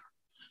danger,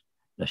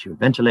 unless you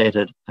ventilate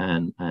it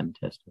and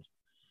test it.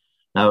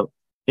 Now,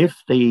 if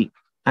the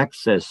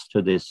access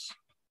to this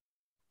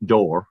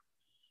door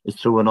is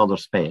through another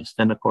space,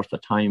 then of course the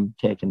time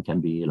taken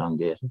can be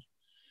elongated.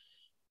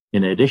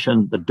 In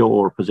addition, the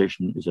door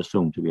position is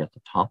assumed to be at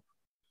the top.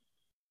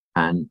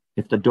 And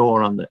if the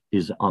door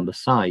is on the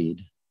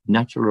side,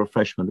 natural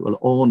refreshment will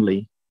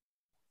only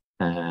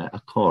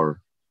occur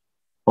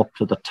up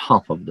to the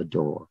top of the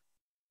door.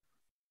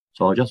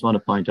 So I just want to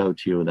point out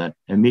to you that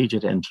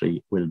immediate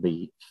entry will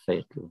be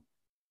fatal.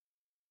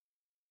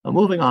 Now,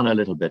 moving on a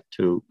little bit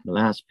to the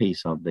last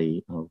piece of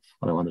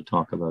what I want to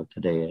talk about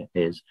today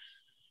is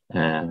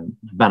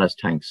ballast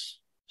tanks.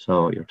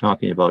 So you're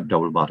talking about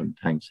double bottom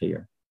tanks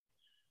here.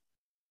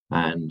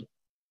 And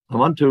I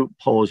want to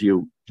pose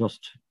you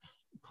just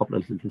a couple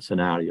of little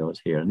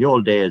scenarios here. In the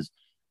old days,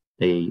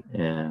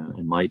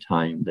 in my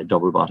time, the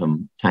double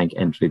bottom tank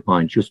entry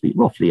points used to be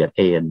roughly at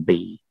A and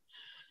B,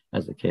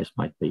 as the case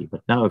might be.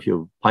 But now if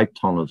you pipe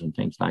tunnels and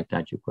things like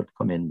that, you could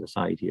come in the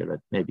side here at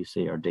maybe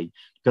C or D. You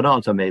could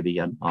also maybe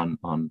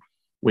on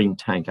wing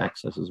tank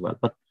access as well.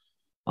 But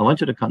I want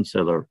you to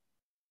consider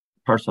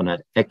person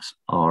at X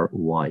or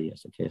Y,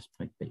 as the case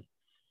might be.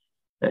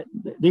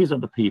 These are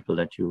the people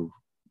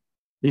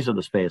these are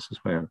the spaces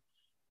where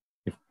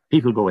if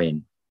people go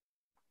in,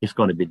 it's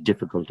going to be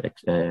difficult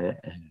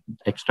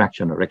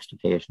extraction or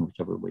extrication,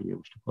 whichever we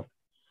use to put it.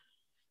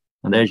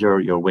 And there's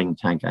your wing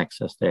tank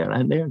access there.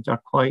 And they're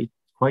quite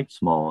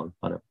small.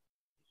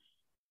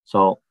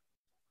 So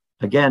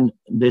again,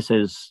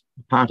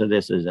 part of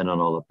this is in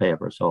another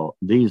paper. So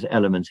these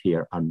elements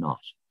here are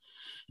not.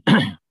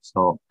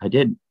 So I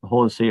did a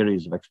whole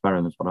series of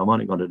experiments, but I'm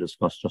only going to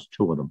discuss just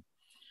two of them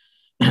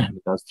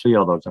because three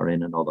others are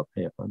in another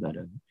paper that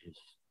is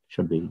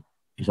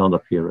under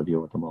peer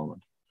review at the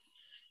moment.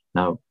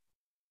 Now,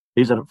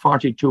 these are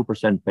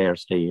 42% bare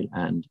steel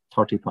and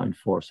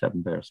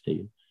 30.47 bare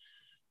steel.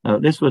 Now,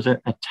 this was a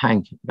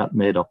tank that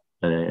made up,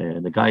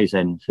 the guys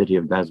in City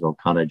of Glasgow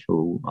College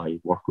who I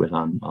work with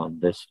on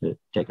this to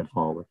take it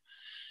forward.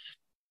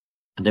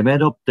 And they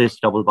made up this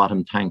double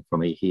bottom tank for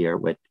me here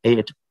with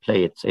 8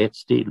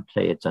 steel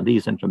plates, and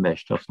these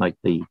intermesh just like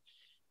the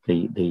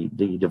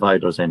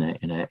dividers in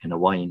a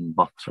wine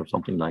box or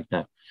something like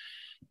that.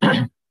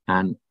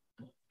 And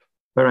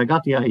where I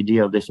got the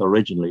idea of this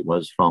originally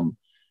was from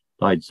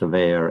Lloyd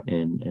Surveyor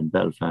in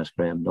Belfast,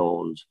 Graham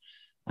Knowles,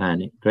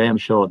 and Graham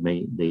showed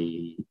me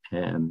the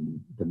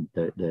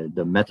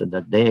method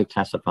that they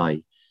classify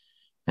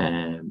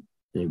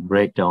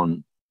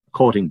the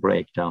coating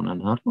breakdown,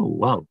 and I thought, oh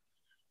wow,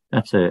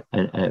 that's a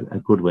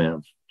good way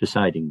of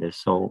deciding this.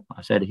 So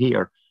I said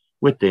here,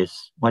 with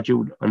this, what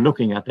you are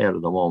looking at there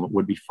at the moment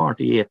would be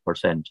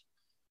 48%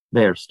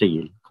 bare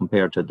steel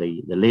compared to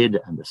the lid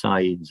and the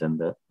sides and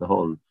the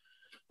whole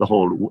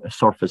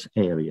surface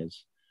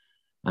areas.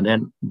 And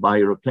then by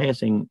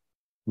replacing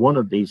one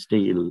of these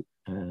steel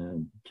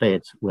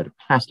plates with a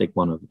plastic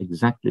one of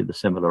exactly the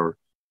similar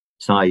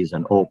size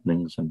and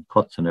openings and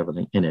cuts and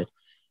everything in it,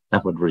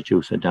 that would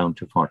reduce it down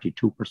to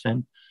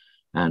 42%.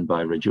 And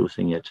by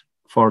reducing it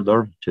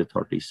further to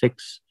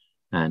 36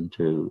 and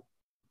to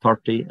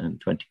 30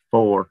 and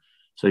 24,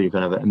 so you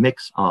can have a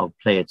mix of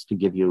plates to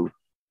give you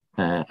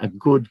a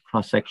good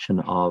cross-section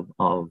of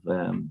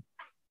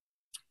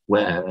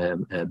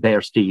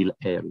bare steel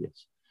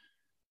areas.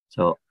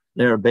 So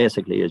there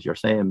basically is your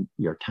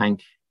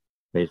tank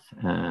with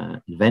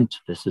vent.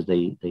 This is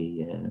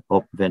the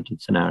up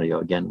vented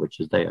scenario again, which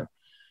is there,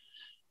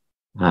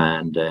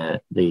 and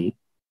the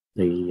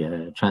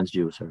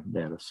transducer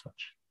there as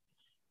such.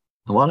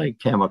 And what I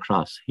came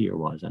across here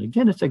was, and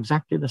again, it's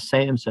exactly the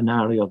same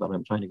scenario that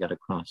I'm trying to get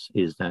across,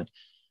 is that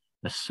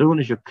as soon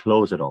as you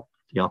close it up,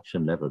 the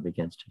oxygen level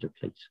begins to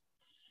deplete.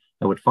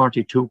 Now with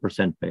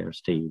 42% bare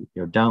steel,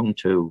 you're down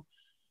to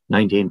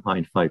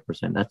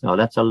 19.5%.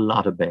 That's a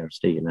lot of bare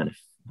steel. And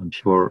I'm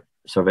sure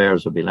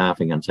surveyors will be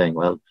laughing and saying,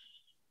 well,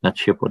 that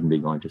ship wouldn't be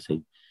going to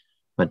sea.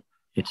 But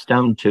it's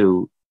down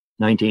to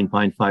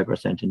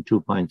 19.5% in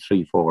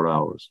 2.34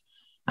 hours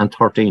and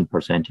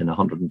 13%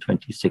 in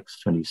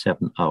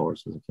 27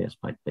 hours, as the case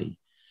might be.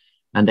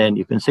 And then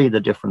you can see the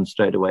difference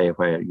straight away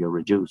where you're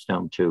reduced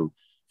down to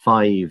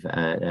 5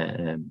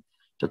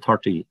 to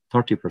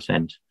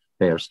 30%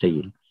 bare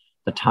steel.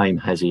 The time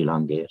has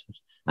elongated,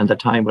 and the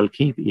time will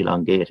keep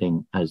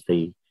elongating as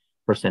the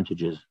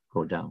percentages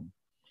go down.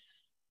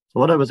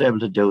 So what I was able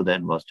to do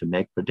then was to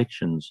make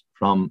predictions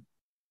from,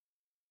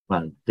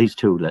 well, these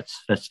two,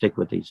 let's stick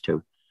with these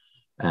two.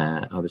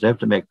 I was able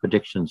to make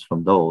predictions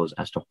from those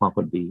as to what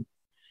would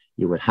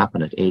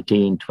happen at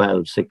 18,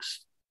 12,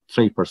 6,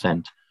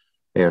 3%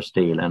 bare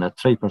steel. And at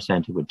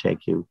 3%, it would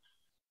take you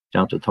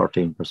down to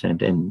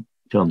 13% in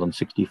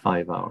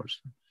 265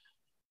 hours.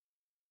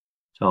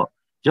 So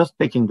just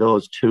picking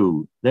those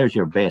two, there's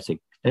your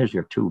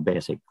two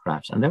basic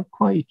graphs, and they're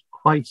quite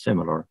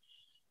similar.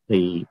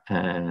 The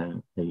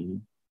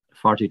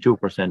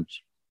 42%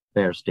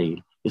 bare steel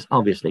is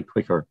obviously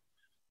quicker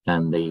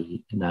than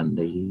the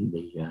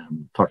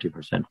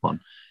 30% one.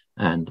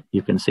 And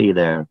you can see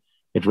there,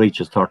 it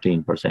reaches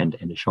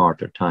 13% in a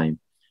shorter time,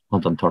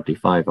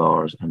 135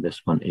 hours, and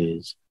this one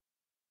is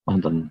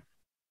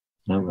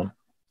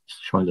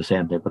showing the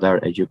same thing, but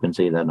there, as you can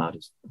see, they're not.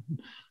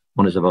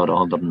 One is about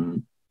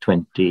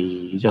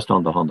 120, just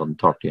under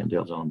 130, and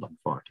the other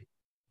 140.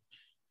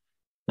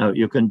 Now,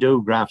 you can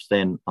do graphs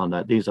then on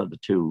that. These are the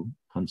two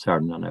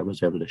concerned, and I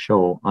was able to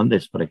show on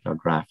this particular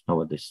graph now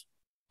with this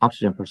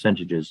oxygen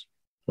percentages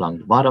along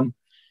the bottom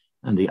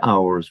and the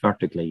hours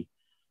vertically.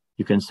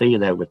 You can see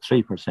there with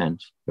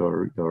 3%,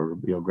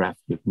 your graph,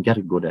 you can get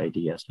a good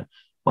idea as to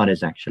what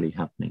is actually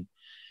happening.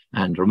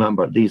 And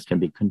remember, these can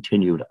be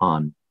continued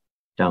on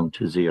down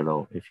to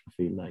 0 if you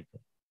feel like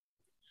it.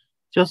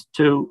 Just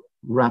to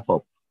wrap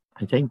up,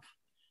 I think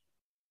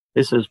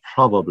this is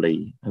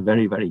probably a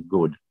very, very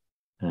good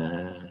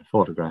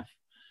photograph,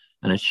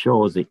 and it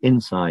shows the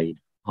inside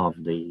of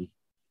the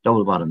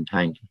double bottom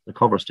tank, the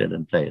cover still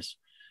in place.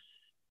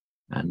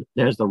 And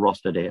there's the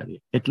rusted area.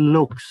 It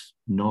looks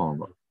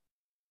normal,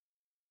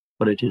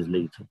 but it is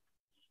lethal.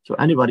 So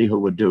anybody who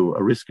would do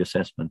a risk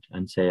assessment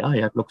and say, oh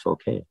yeah, it looks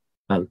okay,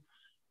 well,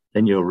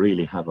 then you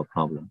really have a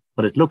problem.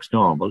 But it looks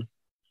normal,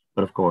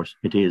 but of course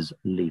it is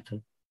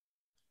lethal.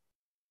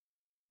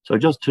 So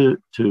just to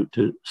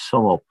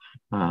sum up,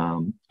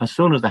 as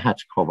soon as the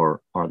hatch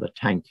cover or the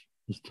tank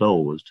is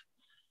closed,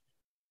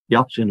 the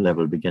oxygen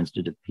level begins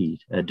to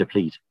deplete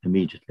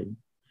immediately,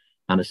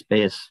 and a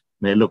space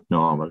may look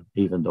normal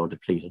even though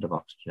depleted of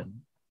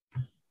oxygen.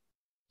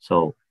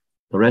 So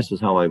the rest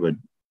is how I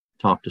would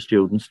talk to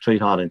students.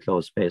 Treat all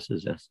enclosed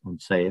spaces as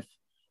unsafe.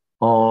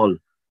 All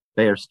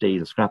bare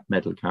steel, scrap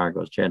metal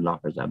cargoes, chain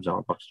lockers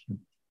absorb oxygen.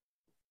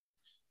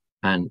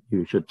 And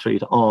you should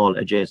treat all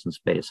adjacent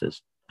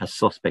spaces as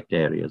suspect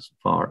areas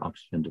for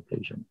oxygen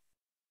depletion.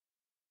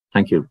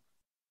 Thank you.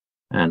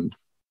 And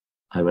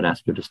I would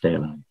ask you to stay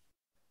along.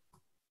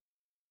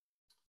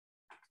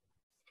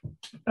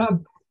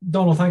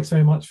 Donal, thanks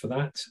very much for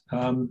that.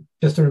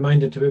 Just a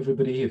reminder to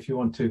everybody, if you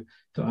want to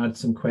add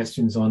some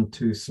questions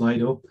onto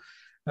Slido.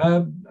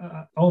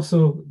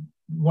 Also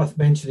worth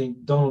mentioning,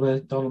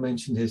 Donal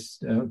mentioned his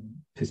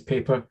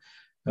paper.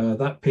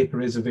 That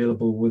paper is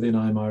available within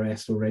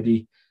IMarEST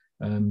already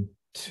in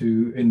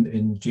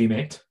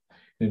JMET,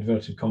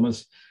 inverted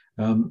commas,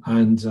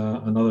 and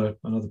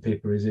another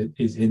paper is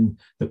in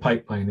the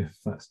pipeline, if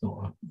that's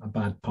not a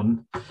bad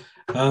pun.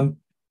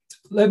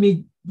 Let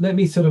me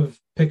sort of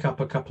pick up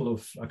a couple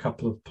of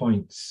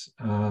points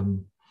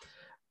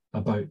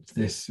about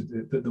this.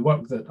 The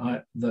work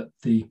that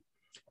the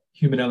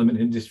Human Element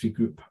Industry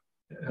Group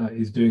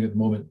is doing at the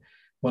moment.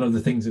 One of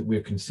the things that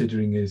we're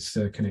considering is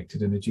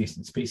connected and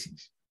adjacent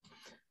species,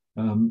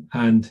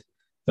 and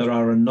there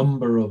are a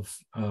number of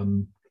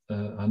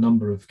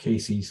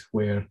cases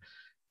where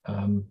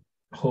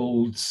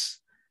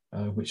holds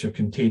which are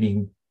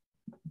containing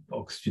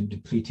oxygen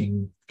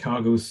depleting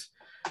cargoes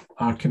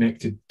are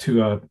connected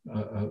to a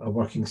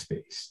working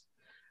space,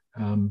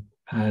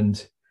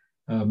 and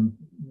a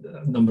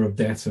number of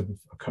deaths have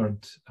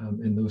occurred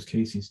in those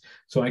cases.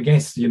 So I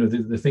guess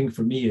the thing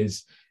for me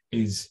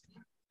is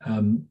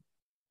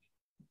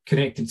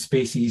connected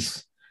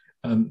species.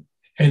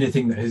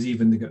 Anything that has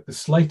even got the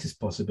slightest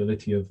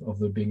possibility of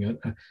there being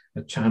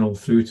a channel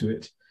through to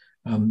it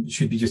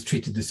should be just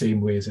treated the same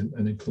way as an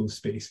enclosed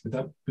space. Would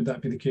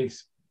that be the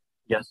case?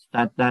 Yes,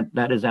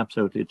 that is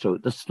absolutely true.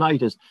 The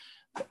slightest.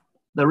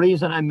 The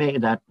reason I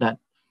made that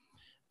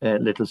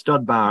little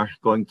stud bar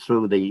going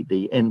through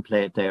the end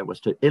plate there was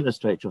to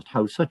illustrate just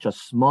how such a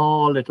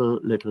small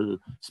little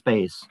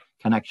space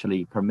can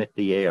actually permit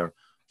the air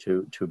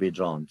to be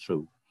drawn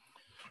through.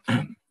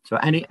 So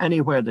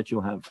anywhere that you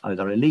have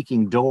either a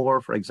leaking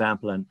door, for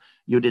example, and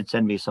you did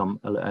send me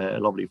a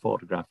lovely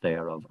photograph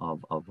there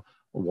of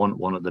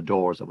one of the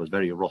doors that was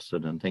very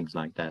rusted and things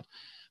like that.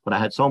 But I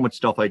had so much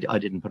stuff I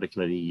didn't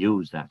particularly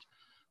use that.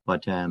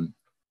 But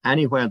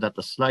anywhere that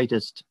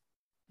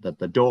that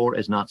the door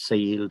is not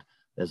sealed,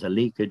 there's a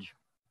leakage,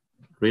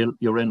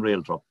 you're in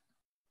real trouble.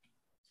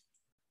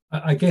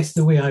 I guess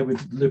the way I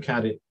would look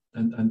at it,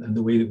 and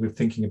the way that we're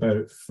thinking about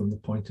it from the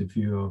point of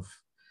view of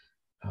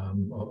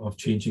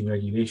changing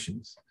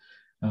regulations,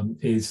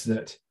 is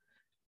that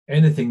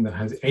anything that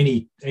has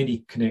any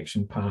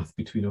connection path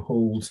between a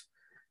hold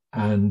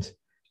and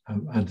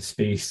a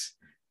space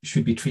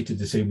should be treated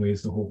the same way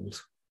as the hold.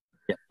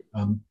 Yeah.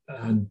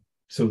 And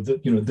so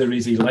that there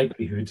is a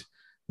likelihood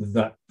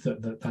that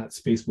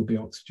space will be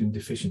oxygen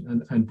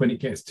deficient, and when it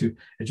gets to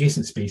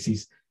adjacent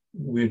spaces,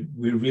 we're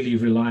really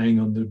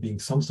relying on there being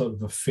some sort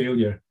of a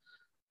failure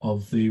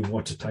of the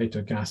watertight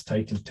or gas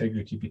tight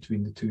integrity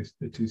between the two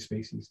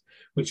spaces,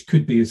 which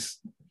could be as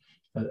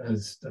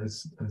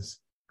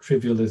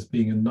trivial as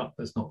being a nut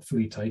that's not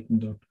fully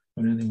tightened or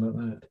anything like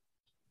that.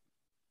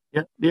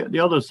 Yeah, the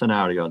other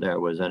scenario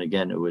there was, and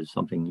again it was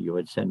something you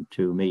had sent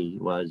to me,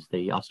 was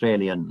the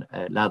Australian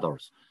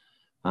lathers.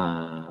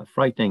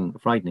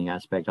 Frightening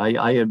aspect.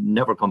 I have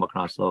never come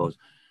across those,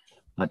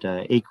 but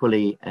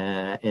equally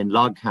in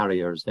log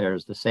carriers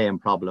there's the same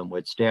problem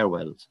with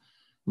stairwells.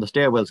 The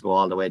stairwells go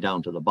all the way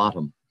down to the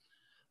bottom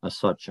as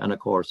such. And of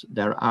course,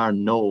 there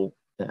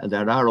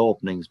are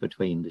openings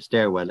between the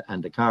stairwell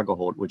and the cargo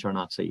hold, which are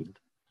not sealed.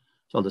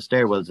 So the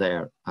stairwells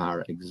there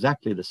are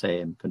exactly the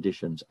same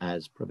conditions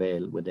as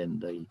prevail within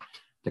the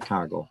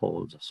cargo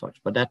holds as such.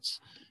 But that's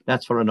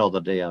for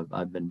another day.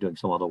 I've been doing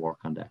some other work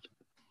on that.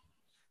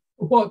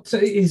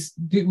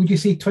 Would you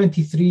see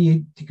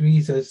 23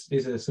 degrees as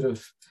is a sort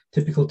of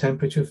typical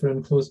temperature for an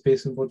enclosed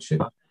space on board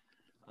ship?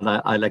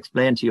 And I'll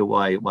explain to you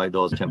why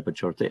those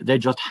temperatures, they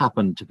just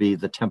happen to be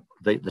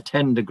the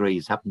 10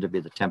 degrees happen to be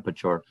the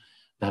temperature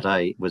that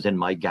I was in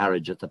my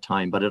garage at the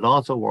time, but it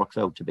also works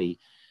out to be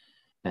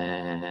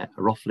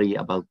roughly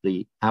about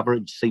the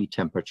average sea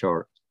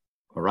temperature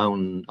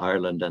around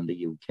Ireland and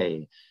the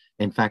UK.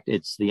 In fact,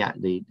 it's the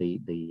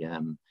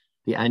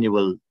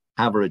annual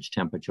average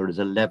temperature is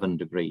 11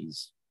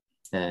 degrees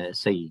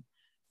C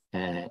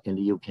in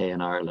the UK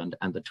and Ireland,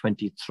 and the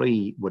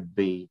 23 would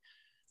be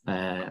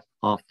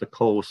off the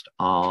coast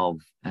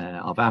of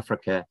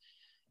Africa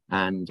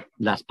and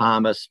Las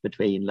Palmas,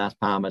 between Las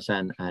Palmas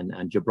and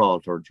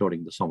Gibraltar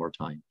during the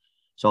summertime.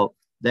 So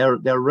they're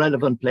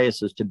relevant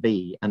places to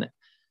be. And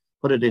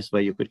put it this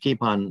way, you could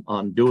keep on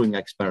doing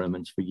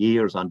experiments for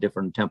years on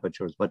different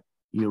temperatures, but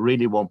you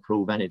really won't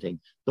prove anything.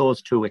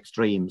 Those two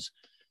extremes,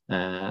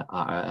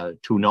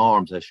 two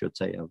norms, I should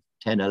say, of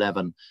 10,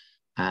 11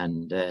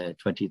 and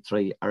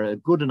 23 are a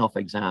good enough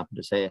example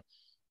to say,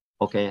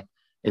 okay,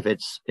 if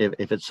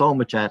it's so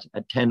much at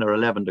 10 or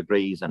 11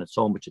 degrees and it's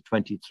so much at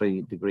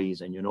 23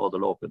 degrees and you know the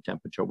local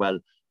temperature, well,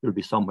 you'll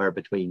be somewhere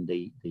between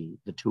the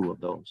two of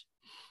those.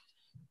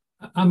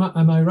 Am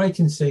I right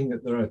in saying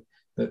that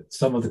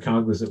some of the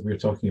cargoes that we're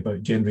talking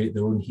about generate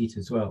their own heat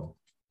as well?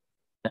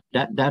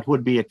 That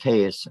would be a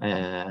case.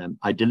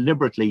 I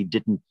deliberately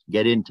didn't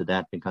get into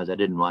that because I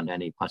didn't want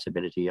any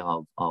possibility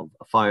of a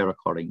fire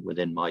occurring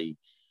within my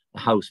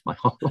house, my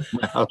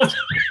house.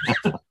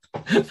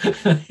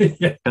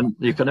 Yeah. And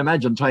you can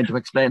imagine trying to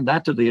explain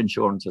that to the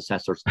insurance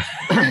assessors.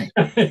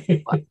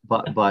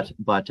 but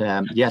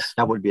yes,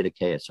 that would be the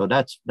case. So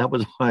that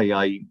was why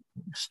I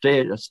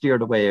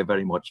steered away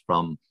very much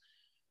from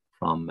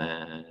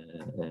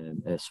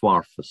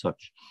swarf as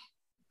such.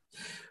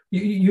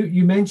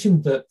 You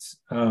mentioned that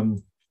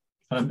I'm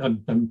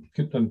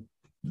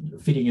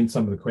feeding in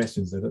some of the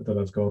questions that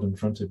I've got in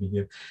front of me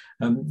here.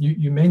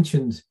 You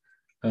mentioned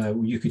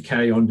you could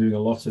carry on doing a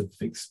lot of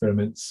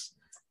experiments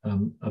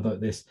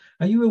about this.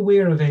 Are you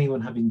aware of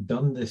anyone having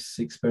done this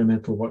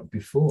experimental work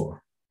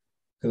before?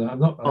 Because I'm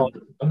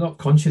not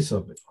conscious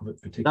of it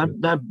particularly.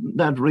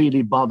 That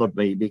really bothered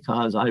me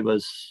because I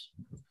was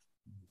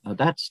at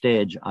that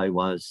stage. I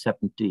was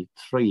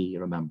 73.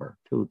 Remember,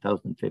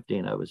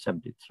 2015. I was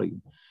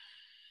 73.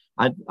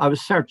 I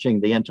was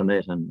searching the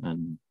internet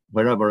and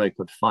wherever I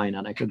could find,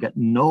 and I could get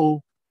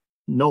no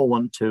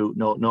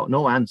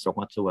answer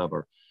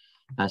whatsoever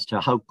as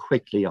to how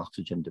quickly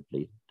oxygen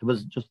depleted. It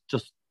was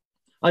just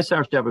I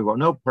searched everywhere.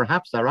 No,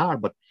 perhaps there are,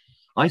 but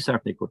I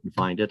certainly couldn't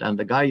find it. And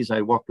the guys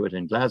I worked with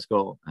in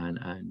Glasgow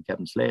and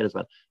Kevin Slade as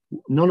well,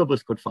 none of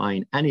us could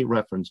find any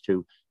reference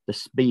to the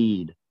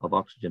speed of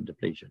oxygen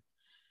depletion.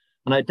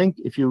 And I think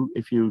if you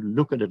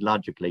look at it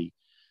logically,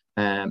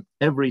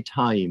 every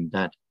time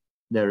that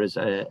there is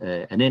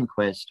an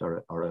inquest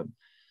or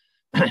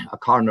a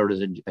coroner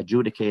is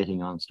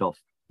adjudicating on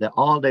stuff, that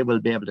all they will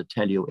be able to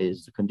tell you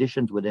is the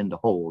conditions within the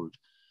hold,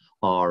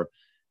 or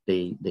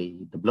the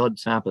blood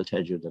sample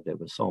tells you that there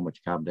was so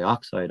much carbon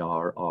dioxide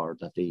or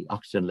that the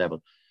oxygen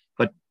level.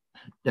 But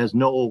there's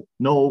no,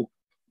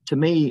 to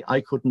me,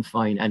 I couldn't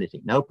find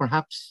anything. Now,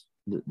 perhaps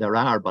there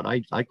are, but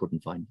I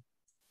couldn't find it.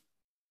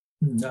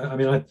 I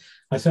mean,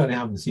 I certainly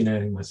haven't seen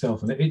anything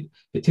myself, and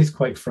it is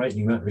quite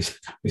frightening that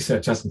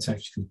research hasn't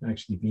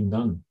actually been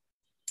done.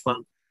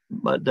 Well,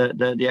 but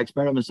the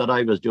experiments that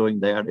I was doing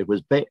there,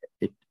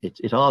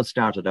 it all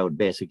started out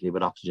basically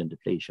with oxygen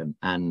depletion,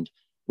 and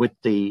with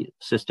the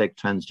cystic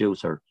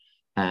transducer,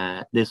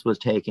 this was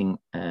taking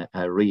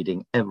a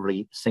reading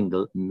every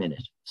single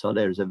minute. So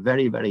there's a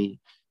very, very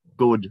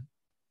good,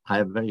 I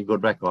have a very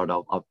good record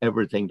of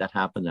everything that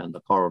happened and the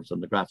curves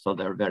and the graphs. So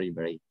they're very,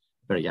 very,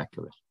 very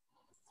accurate.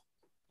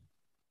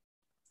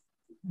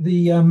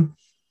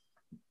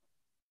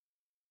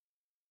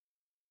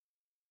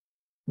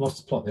 Lost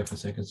the plot there for a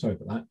second. Sorry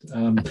about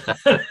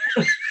that.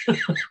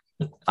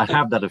 I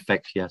have that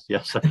effect. Yes.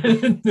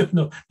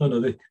 No.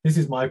 This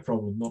is my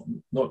problem,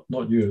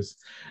 not yours.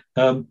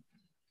 In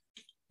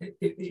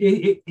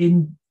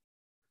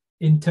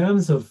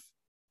terms of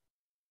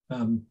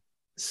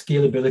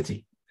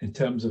scalability, in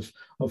terms of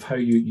how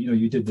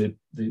you did the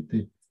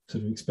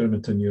sort of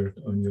experiment on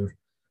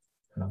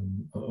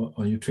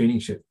your training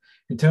ship.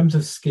 In terms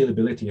of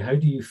scalability, how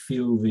do you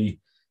feel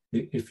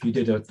if you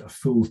did a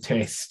full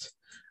test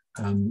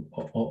on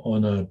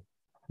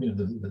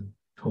the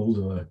hold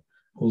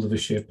of a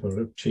ship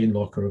or a chain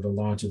locker of a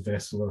larger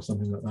vessel or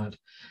something like that?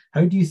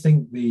 How do you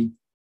think the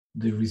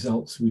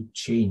results would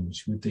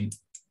change? Would they?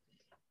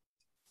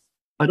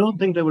 I don't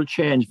think they will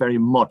change very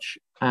much.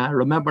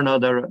 Remember now,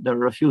 there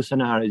are a few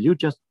scenarios.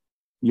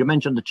 You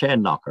mentioned the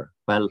chain locker.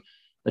 Well,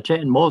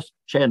 most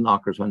chain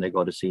lockers, when they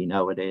go to sea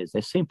nowadays,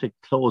 they seem to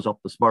close up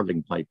the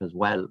swirling pipe as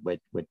well with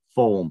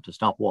foam to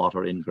stop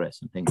water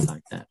ingress and things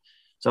like that.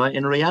 So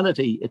in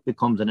reality, it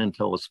becomes an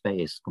enclosed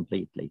space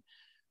completely.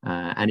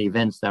 Any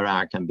vents there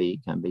are can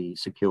be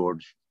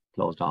secured,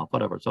 closed off,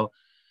 whatever. So,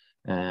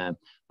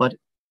 but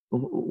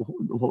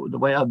the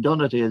way I've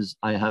done it is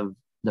I have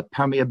the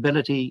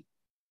permeability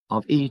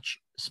of each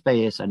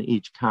space and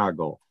each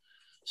cargo.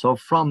 So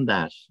from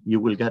that, you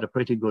will get a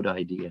pretty good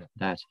idea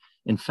that,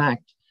 in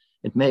fact,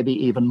 it may be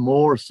even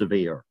more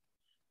severe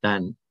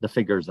than the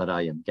figures that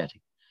I am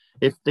getting.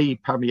 If the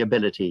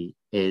permeability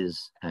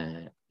is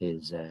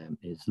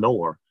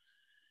lower,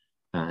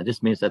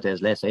 this means that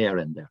there's less air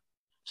in there.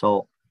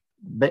 So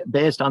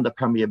based on the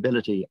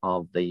permeability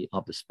of the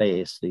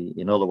space,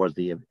 in other words,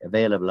 the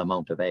available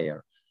amount of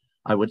air,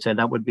 I would say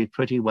that would be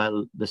pretty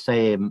well the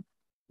same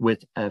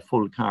with a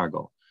full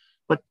cargo.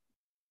 But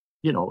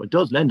it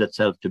does lend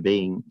itself to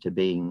being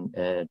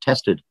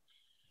tested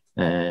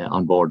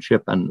on board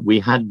ship, and we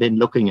had been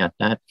looking at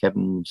that.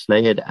 Kevin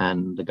Slade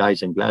and the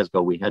guys in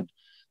Glasgow,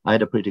 I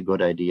had a pretty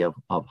good idea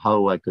of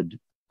how I could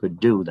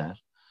do that.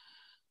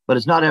 But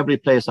it's not every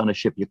place on a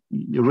ship.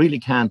 You really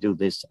can't do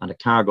this on a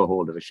cargo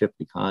hold of a ship,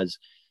 because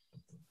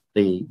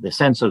the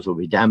sensors will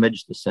be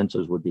damaged. The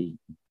sensors would be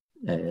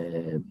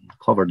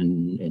covered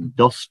in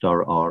dust,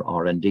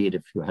 or indeed,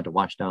 if you had to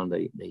wash down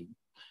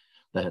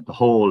the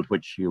hold,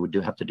 which you would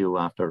have to do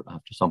after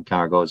some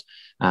cargoes,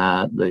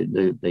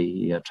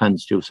 the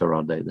transducer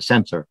or the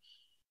sensor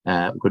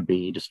could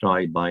be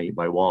destroyed by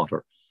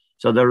water.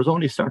 So there is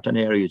only certain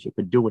areas you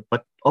could do it,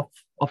 but up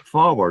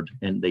forward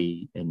in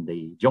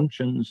the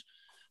junctions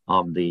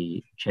of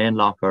the chain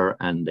locker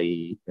and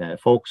the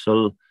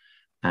forecastle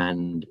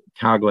and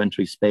cargo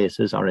entry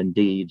spaces, or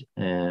indeed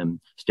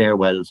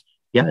stairwells.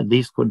 Yeah,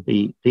 these could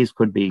be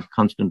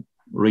constant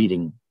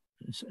reading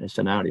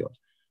scenarios.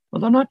 Well,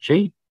 they're not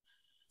cheap.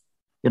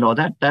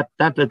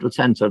 That little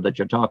sensor that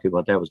you're talking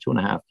about there was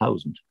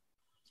 2,500.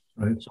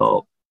 Right.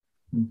 So,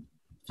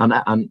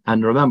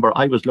 and remember,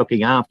 I was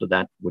looking after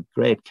that with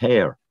great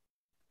care,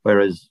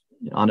 whereas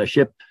on a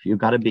ship you've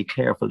got to be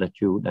careful that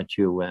you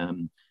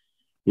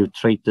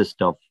treat this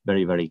stuff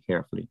very, very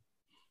carefully.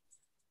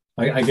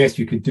 I guess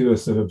you could do a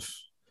sort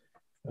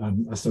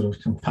of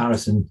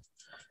comparison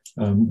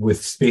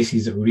with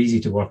spaces that were easy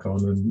to work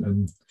on,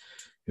 and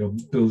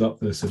build up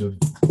the sort of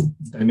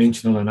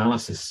dimensional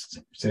analysis,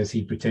 says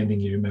he, pretending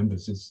he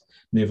remembers his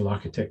naval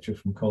architecture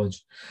from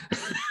college.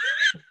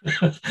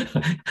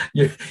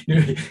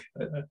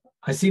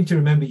 I seem to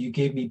remember you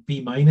gave me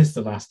B-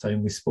 the last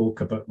time we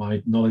spoke about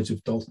my knowledge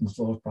of Dalton's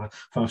law of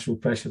partial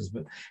pressures.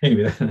 But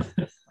anyway,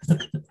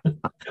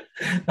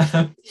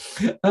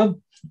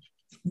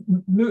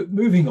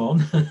 moving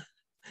on.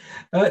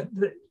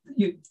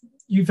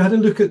 You've had a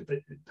look at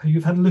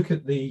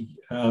the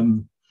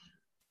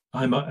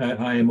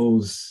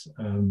IMO's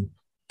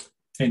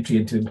entry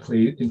into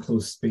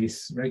enclosed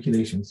space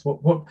regulations.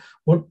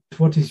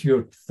 What is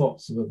your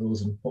thoughts about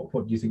those, and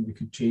what do you think we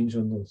could change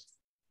on those?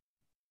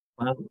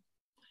 Well,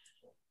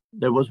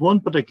 there was one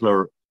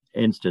particular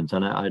instance,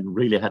 and I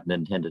really hadn't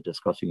intended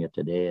discussing it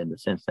today, in the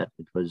sense that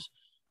it was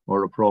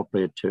more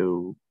appropriate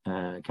to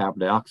carbon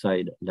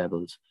dioxide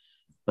levels,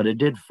 but it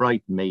did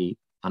frighten me.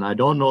 And I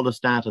don't know the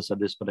status of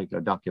this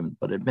particular document,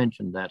 but it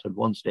mentioned that at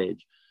one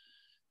stage,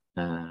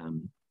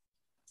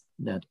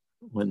 that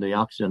when the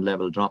oxygen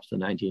level drops to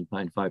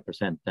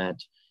 19.5%, that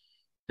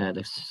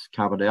the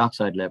carbon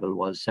dioxide level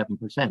was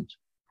 7%,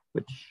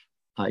 which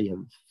I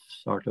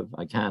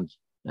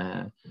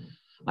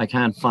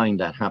can't find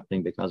that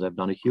happening, because I've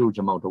done a huge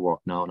amount of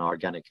work now on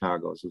organic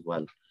cargoes as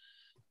well.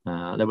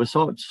 There was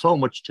so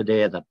much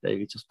today that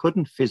they just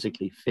couldn't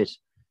physically fit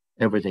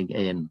everything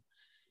in.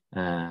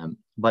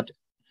 But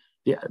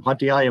what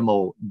the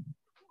IMO,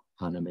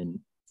 and I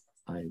mean,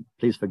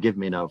 please forgive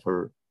me now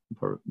for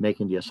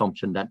making the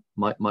assumption that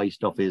my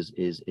stuff is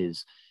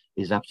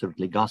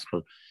absolutely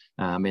gospel.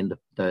 I mean,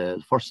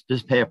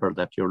 this paper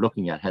that you're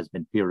looking at has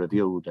been peer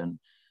reviewed, and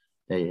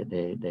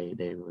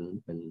they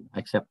will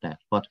accept that.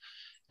 But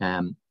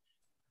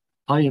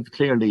I have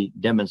clearly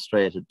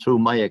demonstrated through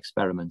my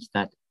experiments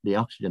that the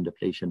oxygen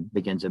depletion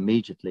begins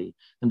immediately,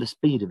 and the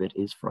speed of it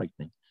is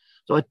frightening.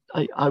 So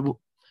I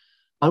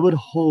would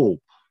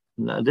hope,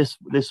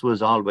 this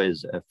was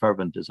always a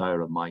fervent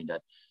desire of mine,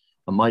 that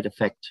I might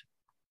affect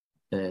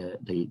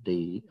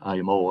the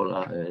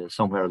IMO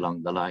somewhere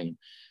along the line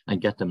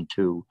and get them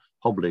to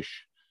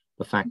publish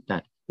the fact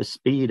that the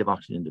speed of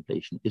oxygen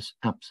depletion is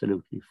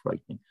absolutely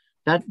frightening.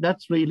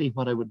 That's really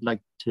what I would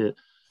like to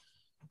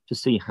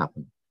see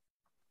happen.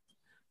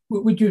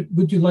 Would you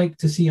like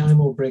to see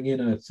IMO bring in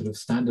a sort of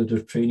standard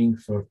of training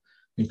for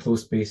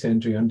enclosed space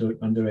entry under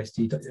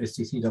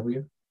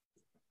STCW?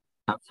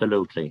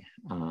 Absolutely.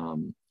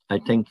 I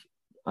think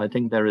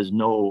there is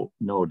no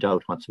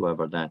doubt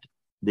whatsoever that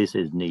this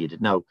is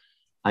needed. Now,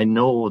 I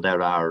know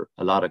there are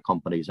a lot of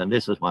companies, and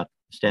this is what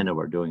Stena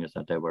were doing, is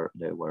that they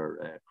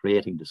were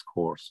creating this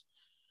course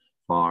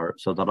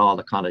so that all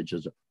the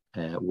colleges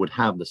would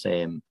have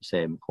the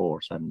same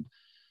course. And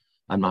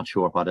I'm not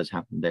sure what has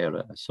happened there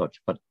as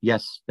such, but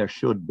yes, there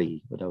should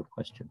be, without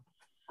question.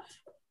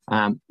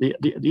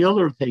 The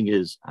other thing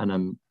is,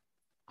 and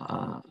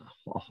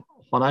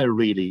all I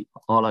really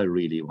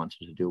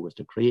wanted to do was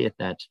to create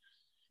that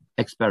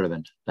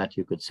experiment that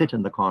you could sit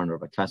in the corner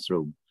of a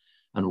classroom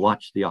and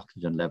watch the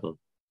oxygen level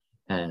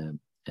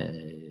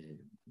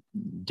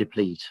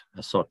deplete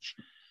as such.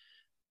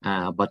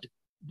 But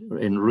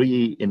in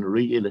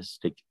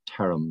realistic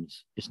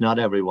terms, it's not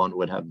everyone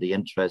would have the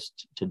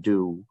interest to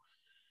do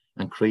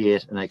and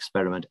create an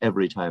experiment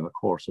every time a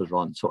course is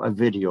run. So a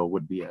video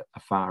would be a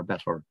far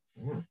better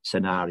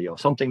scenario.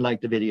 Something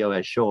like the video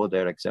I showed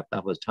there, except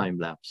that was time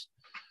lapse.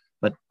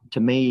 But to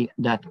me,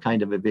 that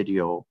kind of a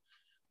video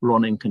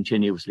running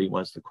continuously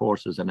whilst the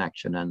course is in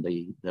action, and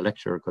the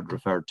lecturer could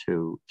refer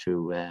to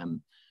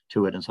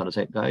it and sort of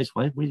say, guys,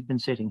 while we've been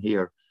sitting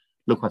here,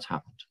 look what's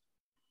happened.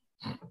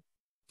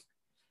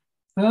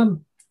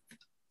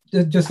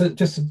 Just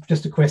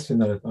a question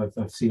that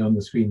I've seen on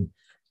the screen.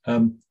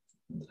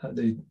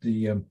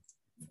 The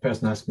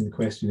person asking the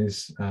question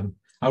is,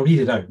 I'll read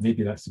it out.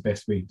 Maybe that's the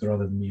best way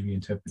rather than me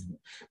reinterpreting it.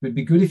 It would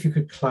be good if you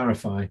could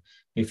clarify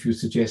if you're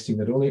suggesting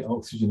that only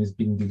oxygen is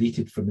being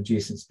deleted from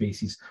adjacent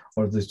spaces,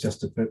 or there's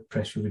just a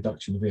pressure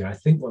reduction of air. I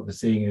think what they're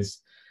saying is,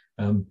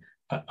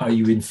 are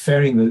you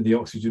inferring the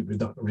oxygen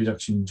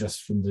reduction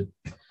just from the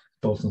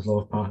Dalton's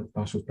law of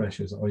partial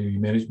pressures, or are you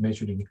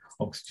measuring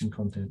oxygen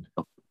content?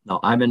 No,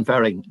 I'm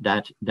inferring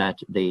that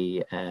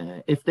the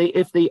if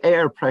the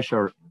air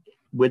pressure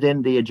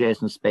within the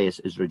adjacent space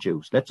is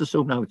reduced. Let's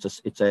assume now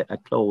it's a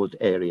closed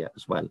area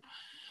as well.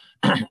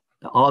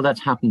 All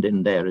that's happened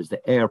in there is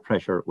the air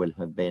pressure will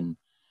have been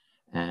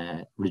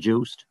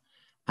reduced,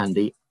 and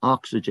the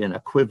oxygen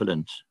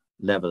equivalent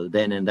level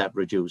then in that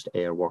reduced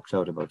air works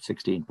out about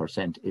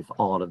 16% if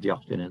all of the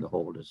oxygen in the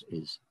hold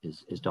is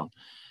done.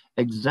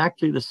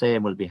 Exactly the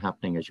same will be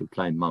happening as you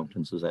climb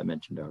mountains, as I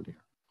mentioned earlier.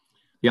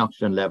 The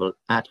oxygen level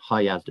at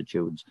high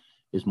altitudes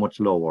is much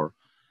lower,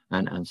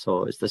 and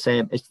so it's the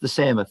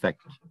same effect,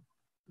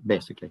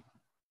 basically.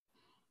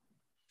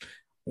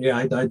 Yeah,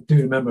 I do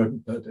remember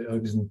I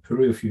was in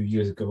Peru a few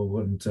years ago,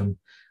 and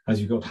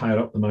as you got higher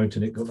up the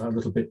mountain, it got a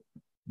little bit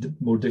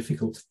more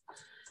difficult.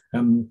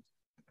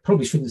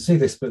 Probably shouldn't say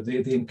this, but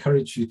they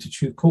encourage you to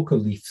chew coca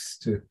leaves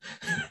to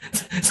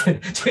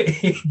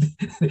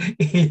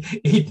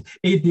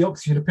aid the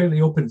oxygen. Apparently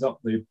opens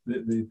up the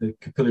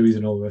capillaries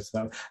and all the rest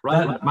of that.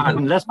 Right,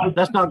 Martin, let's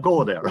not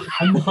go there.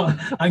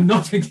 I'm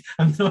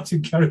not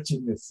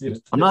encouraging this. You know.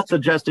 I'm not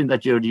suggesting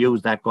that you'd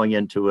use that going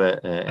into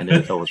an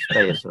enclosed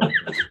space.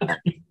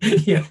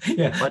 Yeah.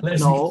 But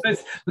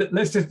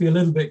let's just be a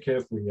little bit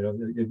careful. You know,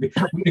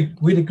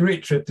 we had a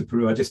great trip to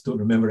Peru. I just don't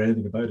remember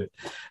anything about it.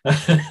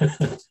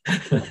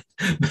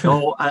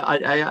 So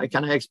I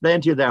can I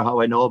explain to you there how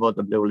I know about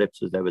the blue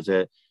lips? There was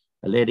a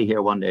lady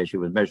here one day. She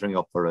was measuring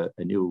up for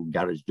a new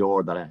garage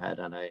door that I had,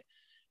 and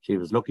she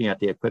was looking at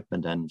the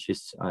equipment, and she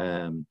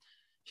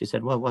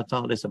said, "Well, what's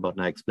all this about?"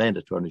 And I explained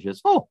it to her, and she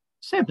says, "Oh,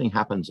 same thing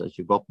happens as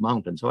you go up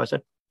mountain." So I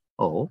said,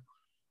 "Oh,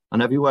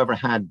 and have you ever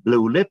had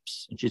blue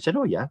lips?" And she said,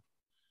 "Oh, yeah."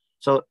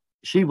 So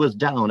she was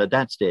down at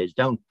that stage,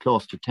 down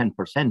close to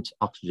 10%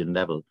 oxygen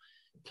level,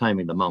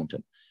 climbing the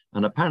mountain,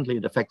 and apparently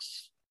it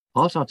affects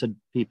all sorts of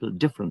people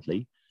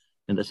differently,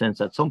 in the sense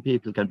that some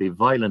people can be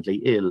violently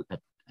ill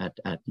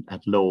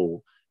at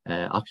low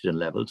oxygen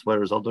levels,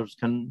 whereas others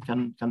can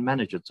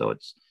manage it. So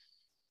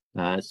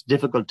it's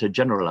difficult to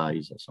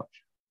generalize as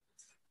such.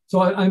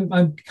 So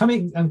I'm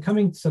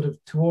coming sort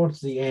of towards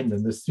the end,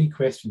 and there's three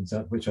questions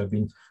at which I've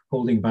been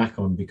holding back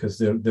on because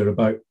they're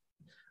about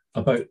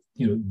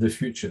the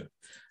future.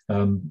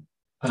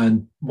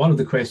 And one of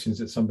the questions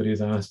that somebody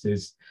has asked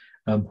is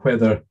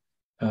whether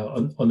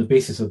on the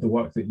basis of the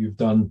work that you've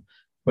done,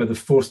 whether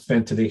forced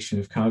ventilation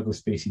of cargo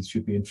spaces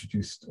should be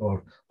introduced,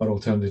 or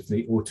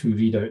alternatively O2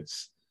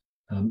 readouts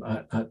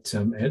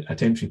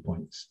at entry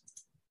points.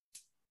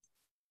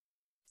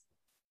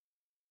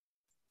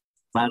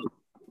 Well,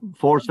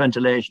 forced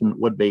ventilation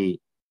would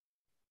be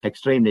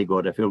extremely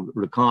good. If you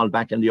recall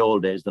back in the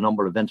old days, the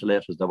number of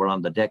ventilators that were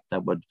on the deck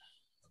that would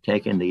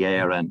take in the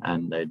air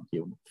and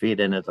you feed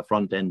in at the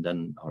front end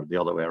or the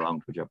other way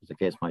around, whichever the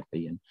case might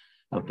be, and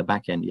out the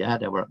back end, yeah,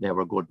 they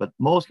were good, but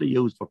mostly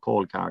used for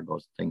coal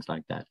cargoes, things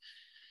like that.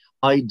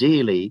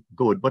 Ideally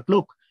good, but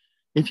look,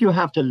 if you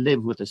have to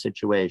live with the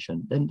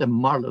situation, then the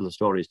moral of the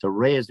story is to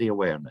raise the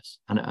awareness.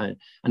 And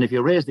if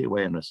you raise the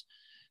awareness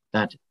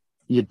that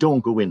you don't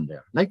go in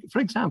there, like for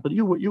example,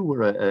 you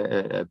were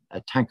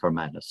a tanker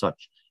man as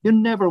such, you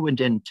never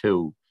went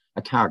into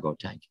a cargo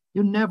tank.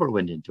 You never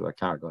went into a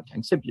cargo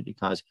tank simply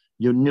because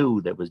you knew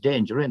there was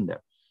danger in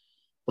there.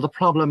 But the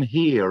problem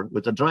here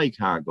with the dry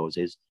cargoes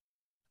is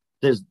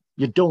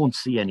you don't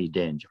see any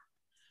danger.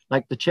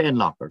 Like the chain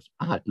lockers,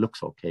 it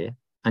looks okay,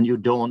 and you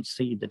don't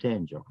see the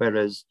danger.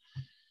 Whereas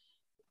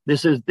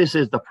this is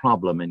the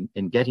problem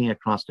in getting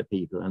across to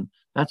people, and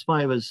that's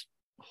why I was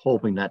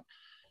hoping that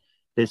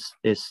this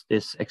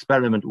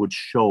experiment would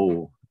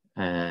show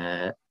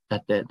that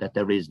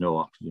there is no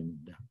oxygen in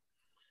there.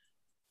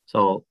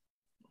 So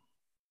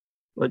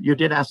Well, you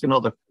did ask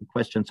another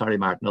question. Sorry,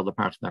 Martin, another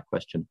part of that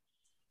question.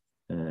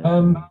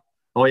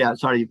 Oh yeah,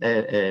 sorry.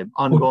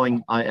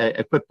 Ongoing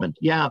equipment.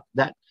 Yeah,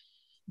 that.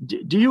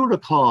 Do you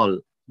recall?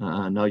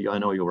 I know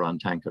you were on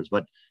tankers,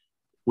 but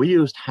we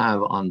used to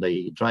have on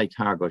the dry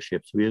cargo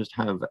ships. We used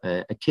to have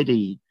a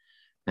kiddie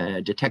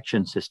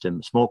detection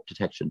system, smoke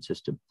detection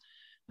system,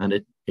 and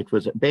it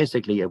was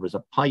basically a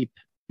pipe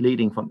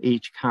leading from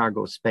each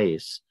cargo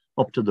space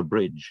up to the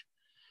bridge,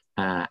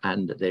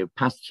 and they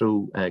passed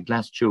through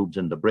glass tubes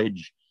in the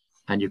bridge,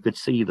 and you could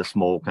see the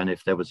smoke. And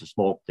if there was a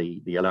smoke,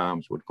 the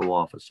alarms would go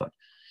off as such.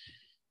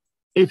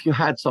 If you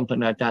had something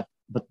like that,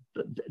 but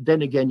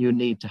then again, you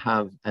need to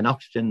have an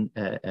oxygen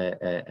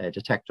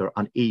detector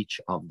on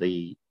each of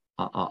the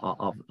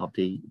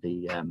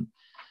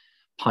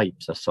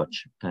pipes as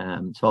such.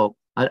 So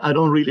I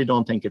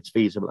don't think it's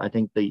feasible. I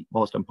think the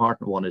most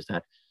important one is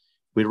that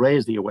we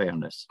raise the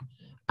awareness,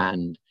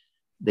 and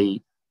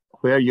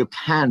where you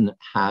can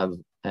have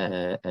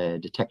a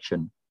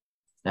detection,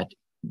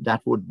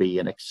 that would be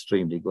an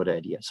extremely good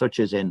idea, such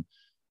as in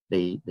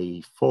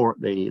the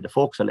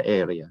forecastle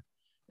area.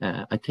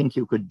 I think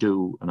you could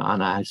do, and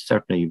I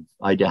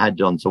had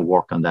done some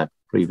work on that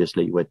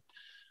previously with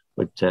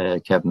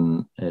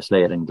Kevin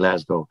Slade in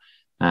Glasgow,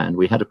 and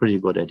we had a pretty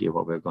good idea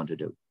what we were going to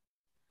do.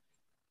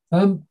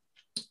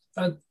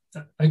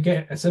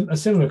 Again, a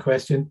similar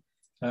question.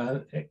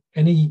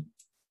 Anything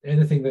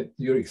that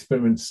your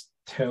experiments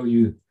tell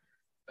you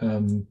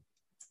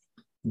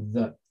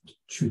that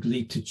should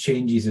lead to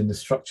changes in the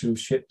structure of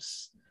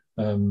ships,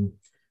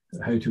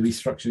 how to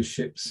restructure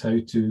ships, how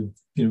to,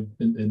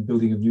 in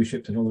building of new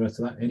ships and all the rest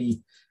of that?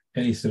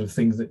 Any sort of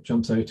things that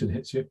jumps out and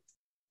hits you?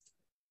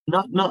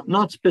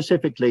 Not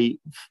specifically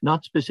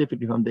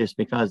from this,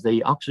 because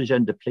the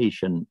oxygen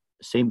depletion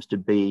seems to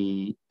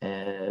be,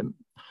 I'm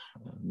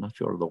not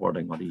sure of the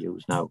wording what to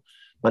use now,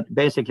 but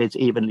basically it's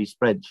evenly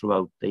spread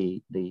throughout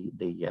the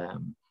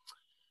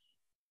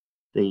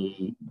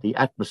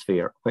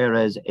atmosphere,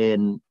 whereas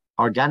in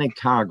organic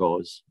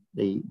cargoes,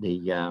 the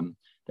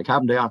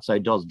carbon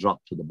dioxide does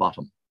drop to the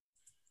bottom,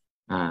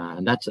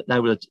 and that's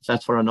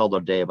for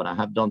another day. But I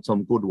have done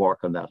some good work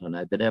on that, and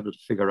I've been able to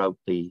figure out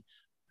the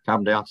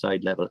carbon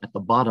dioxide level at the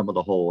bottom of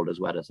the hold as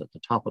well as at the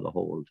top of the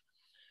hold,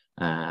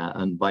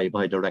 and by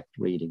direct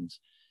readings,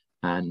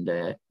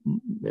 and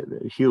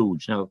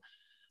huge. Now,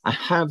 I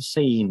have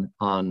seen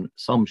on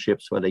some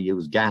ships where they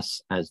use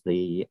gas as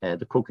the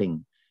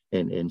cooking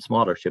in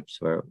smaller ships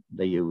where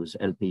they use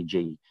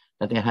LPG,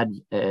 that they had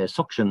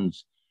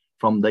suctions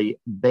from the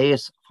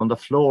base, from the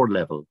floor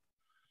level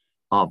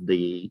of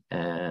the,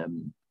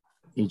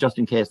 just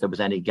in case there was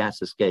any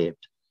gas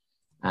escaped,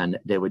 and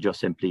they would just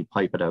simply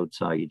pipe it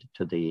outside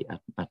to the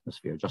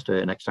atmosphere, just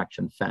an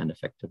extraction fan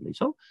effectively.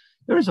 So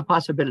there is a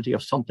possibility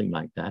of something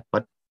like that,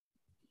 but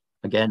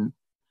again,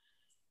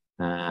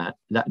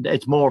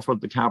 it's more for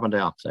the carbon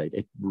dioxide.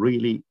 It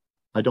really,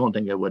 I don't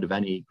think it would have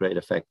any great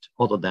effect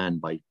other than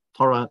by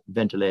thorough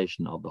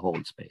ventilation of the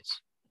whole space.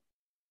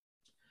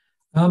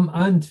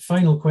 And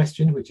final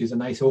question, which is a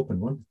nice open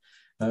one.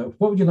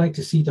 What would you like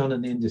to see done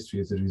in the industry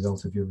as a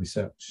result of your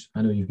research?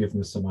 I know you've given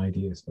us some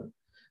ideas, but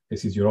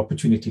this is your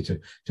opportunity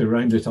to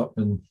round it up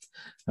and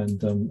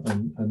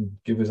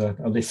give us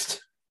a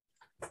list.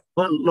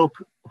 Well, look,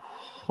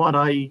 what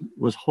I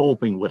was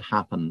hoping would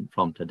happen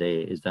from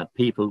today is that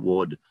people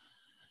would,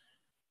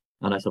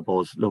 and I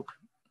suppose, look,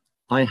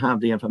 I have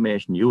the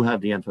information, you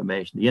have the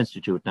information, the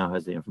Institute now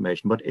has the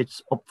information, but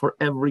it's up for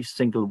every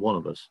single one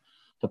of us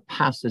to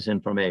pass this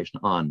information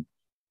on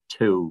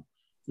to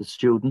the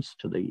students,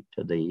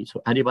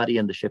 so anybody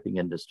in the shipping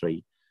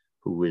industry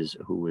who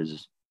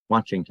is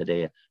watching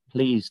today,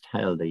 please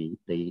tell the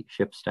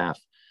ship staff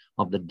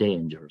of the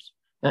dangers.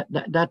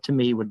 That to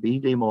me would be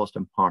the most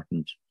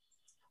important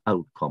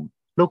outcome.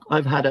 Look,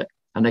 I've had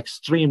an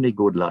extremely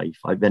good life.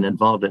 I've been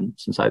involved in,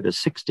 since I was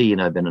 16,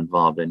 I've been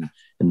involved in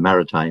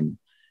maritime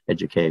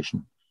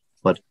education.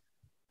 But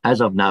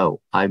as of now,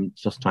 I'm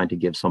just trying to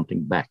give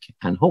something back,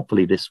 and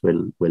hopefully this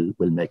will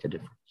make a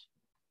difference.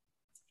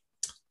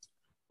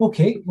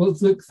 Okay, well,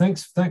 look,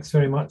 thanks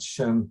very much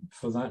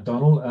for that,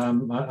 Donal.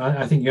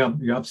 I think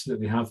you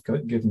absolutely have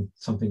given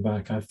something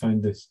back. I've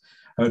found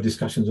our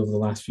discussions over the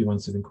last few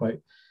months have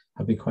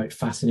been quite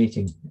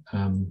fascinating,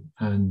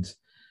 and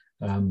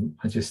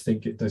I just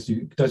think it does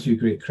you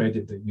great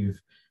credit that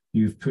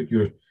you've put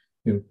your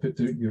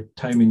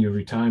time in your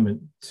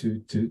retirement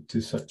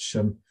to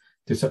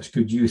such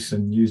good use,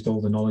 and used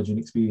all the knowledge and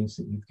experience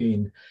that you've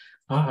gained.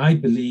 I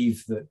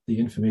believe that the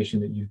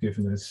information that you've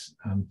given us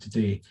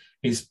today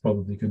is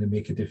probably going to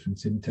make a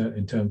difference in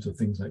terms of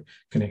things like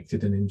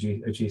connected and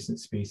adjacent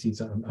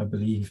species. I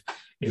believe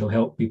it'll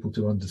help people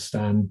to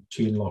understand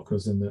chain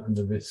lockers and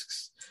the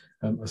risks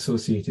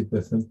associated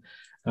with them.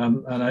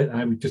 And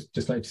I would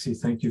just like to say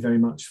thank you very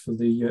much for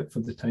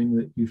the time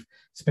that you've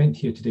spent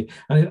here today.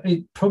 And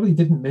I probably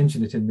didn't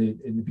mention it in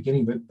the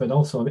beginning, but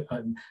also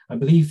I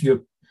believe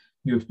your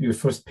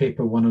first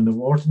paper won an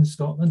award in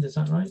Scotland. Is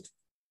that right?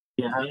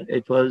 Yeah,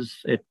 it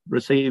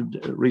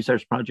received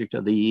Research Project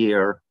of the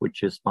Year,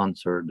 which is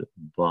sponsored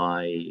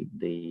by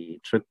the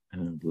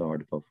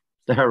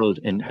the Herald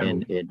in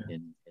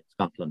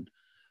Scotland.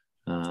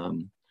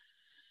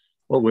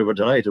 Well, we were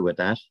delighted with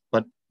that,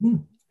 but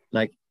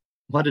like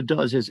what it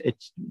does is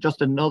it's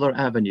just another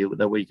avenue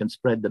that we can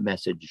spread the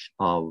message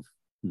of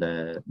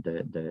that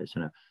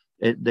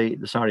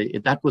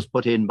was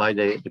put in by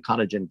the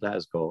college in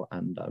Glasgow,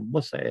 and I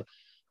must say,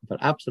 but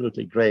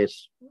absolutely great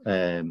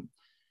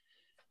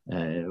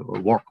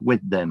work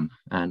with them,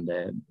 and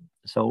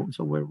so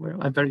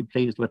I'm very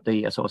pleased with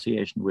the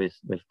association with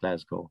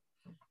Glasgow.